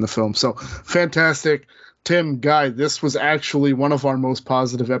story in the film. So fantastic. Tim, Guy, this was actually one of our most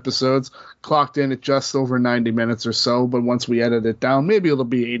positive episodes, clocked in at just over 90 minutes or so, but once we edit it down, maybe it'll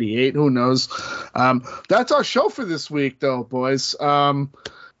be 88, who knows. That's our show for this week, though, boys. Tim,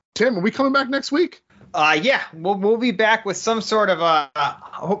 are we coming back next week? Yeah, we'll be back with some sort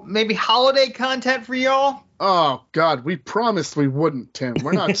of maybe holiday content for y'all. Oh, God, we promised we wouldn't, Tim.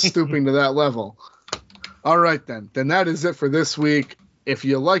 We're not stooping to that level. All right, then. Then that is it for this week. If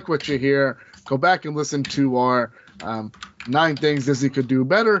you like what you hear, go back and listen to our 9 things Disney could do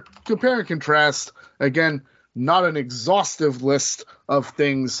better. Compare and contrast. Again, not an exhaustive list of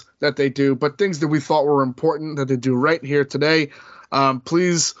things that they do, but things that we thought were important that they do right here today.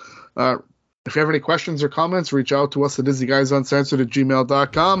 Please, if you have any questions or comments, reach out to us at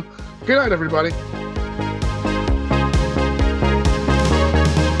DisneyGuysUncensored@gmail.com. Good night, everybody.